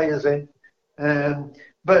new players in.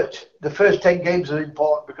 But the first 10 games are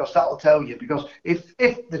important because that'll tell you. Because if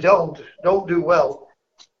they don't do well,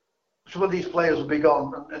 some of these players will be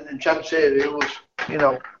gone, and chance here it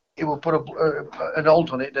will put an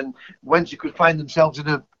halt on it, and Wednesday could find themselves in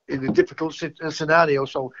a difficult scenario.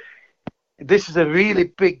 So this is a really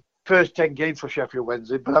big first 10 games for Sheffield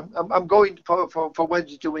Wednesday, but I'm going for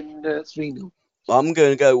Wednesday to win 3-0. I'm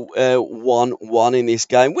going to go 1-1 in this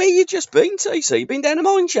game. Where you just been, TC? You been down a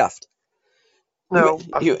mine shaft? No,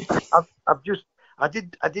 I've just I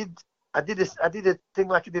did a thing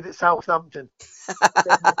like I did at Southampton.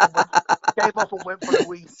 Came off and went for a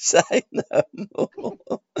week. Say no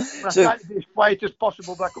more. I tried to be as quiet as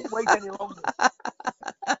possible, but I couldn't wait any longer.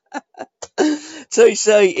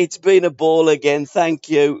 TC, it's been a ball again. Thank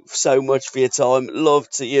you so much for your time. Love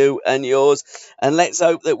to you and yours. And let's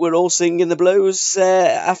hope that we're all singing the blues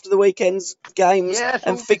after the weekend's games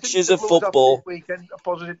and fixtures of football. Weekend, a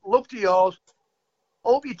positive. Love to yours.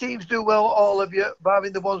 Hope your teams do well, all of you,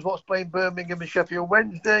 barring the ones what's playing Birmingham and Sheffield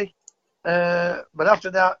Wednesday. But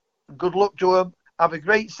after that, good luck to them. Have a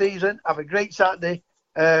great season. Have a great Saturday.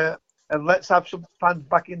 And let's have some fans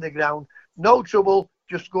back in the ground. No trouble.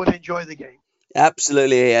 Just go and enjoy the game.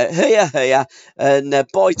 Absolutely. Here. And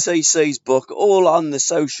buy TC's book, all on his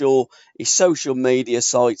social media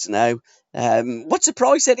sites now. What's the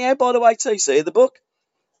price anyhow, by the way, TC, of the book?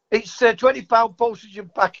 It's £20 postage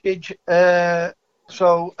and package.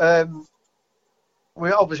 So we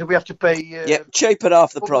have to pay. Cheap at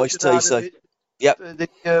half the price, TC. Yep.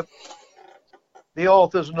 The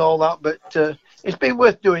authors and all that, but it's been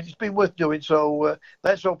worth doing. So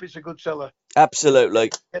let's hope it's a good seller.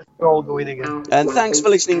 Absolutely. Get it all going again. And thanks for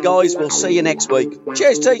listening, guys. We'll see you next week.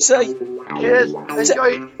 Cheers, TC. Cheers. Enjoy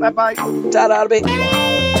it. Bye bye. Ta-da, a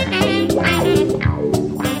bit.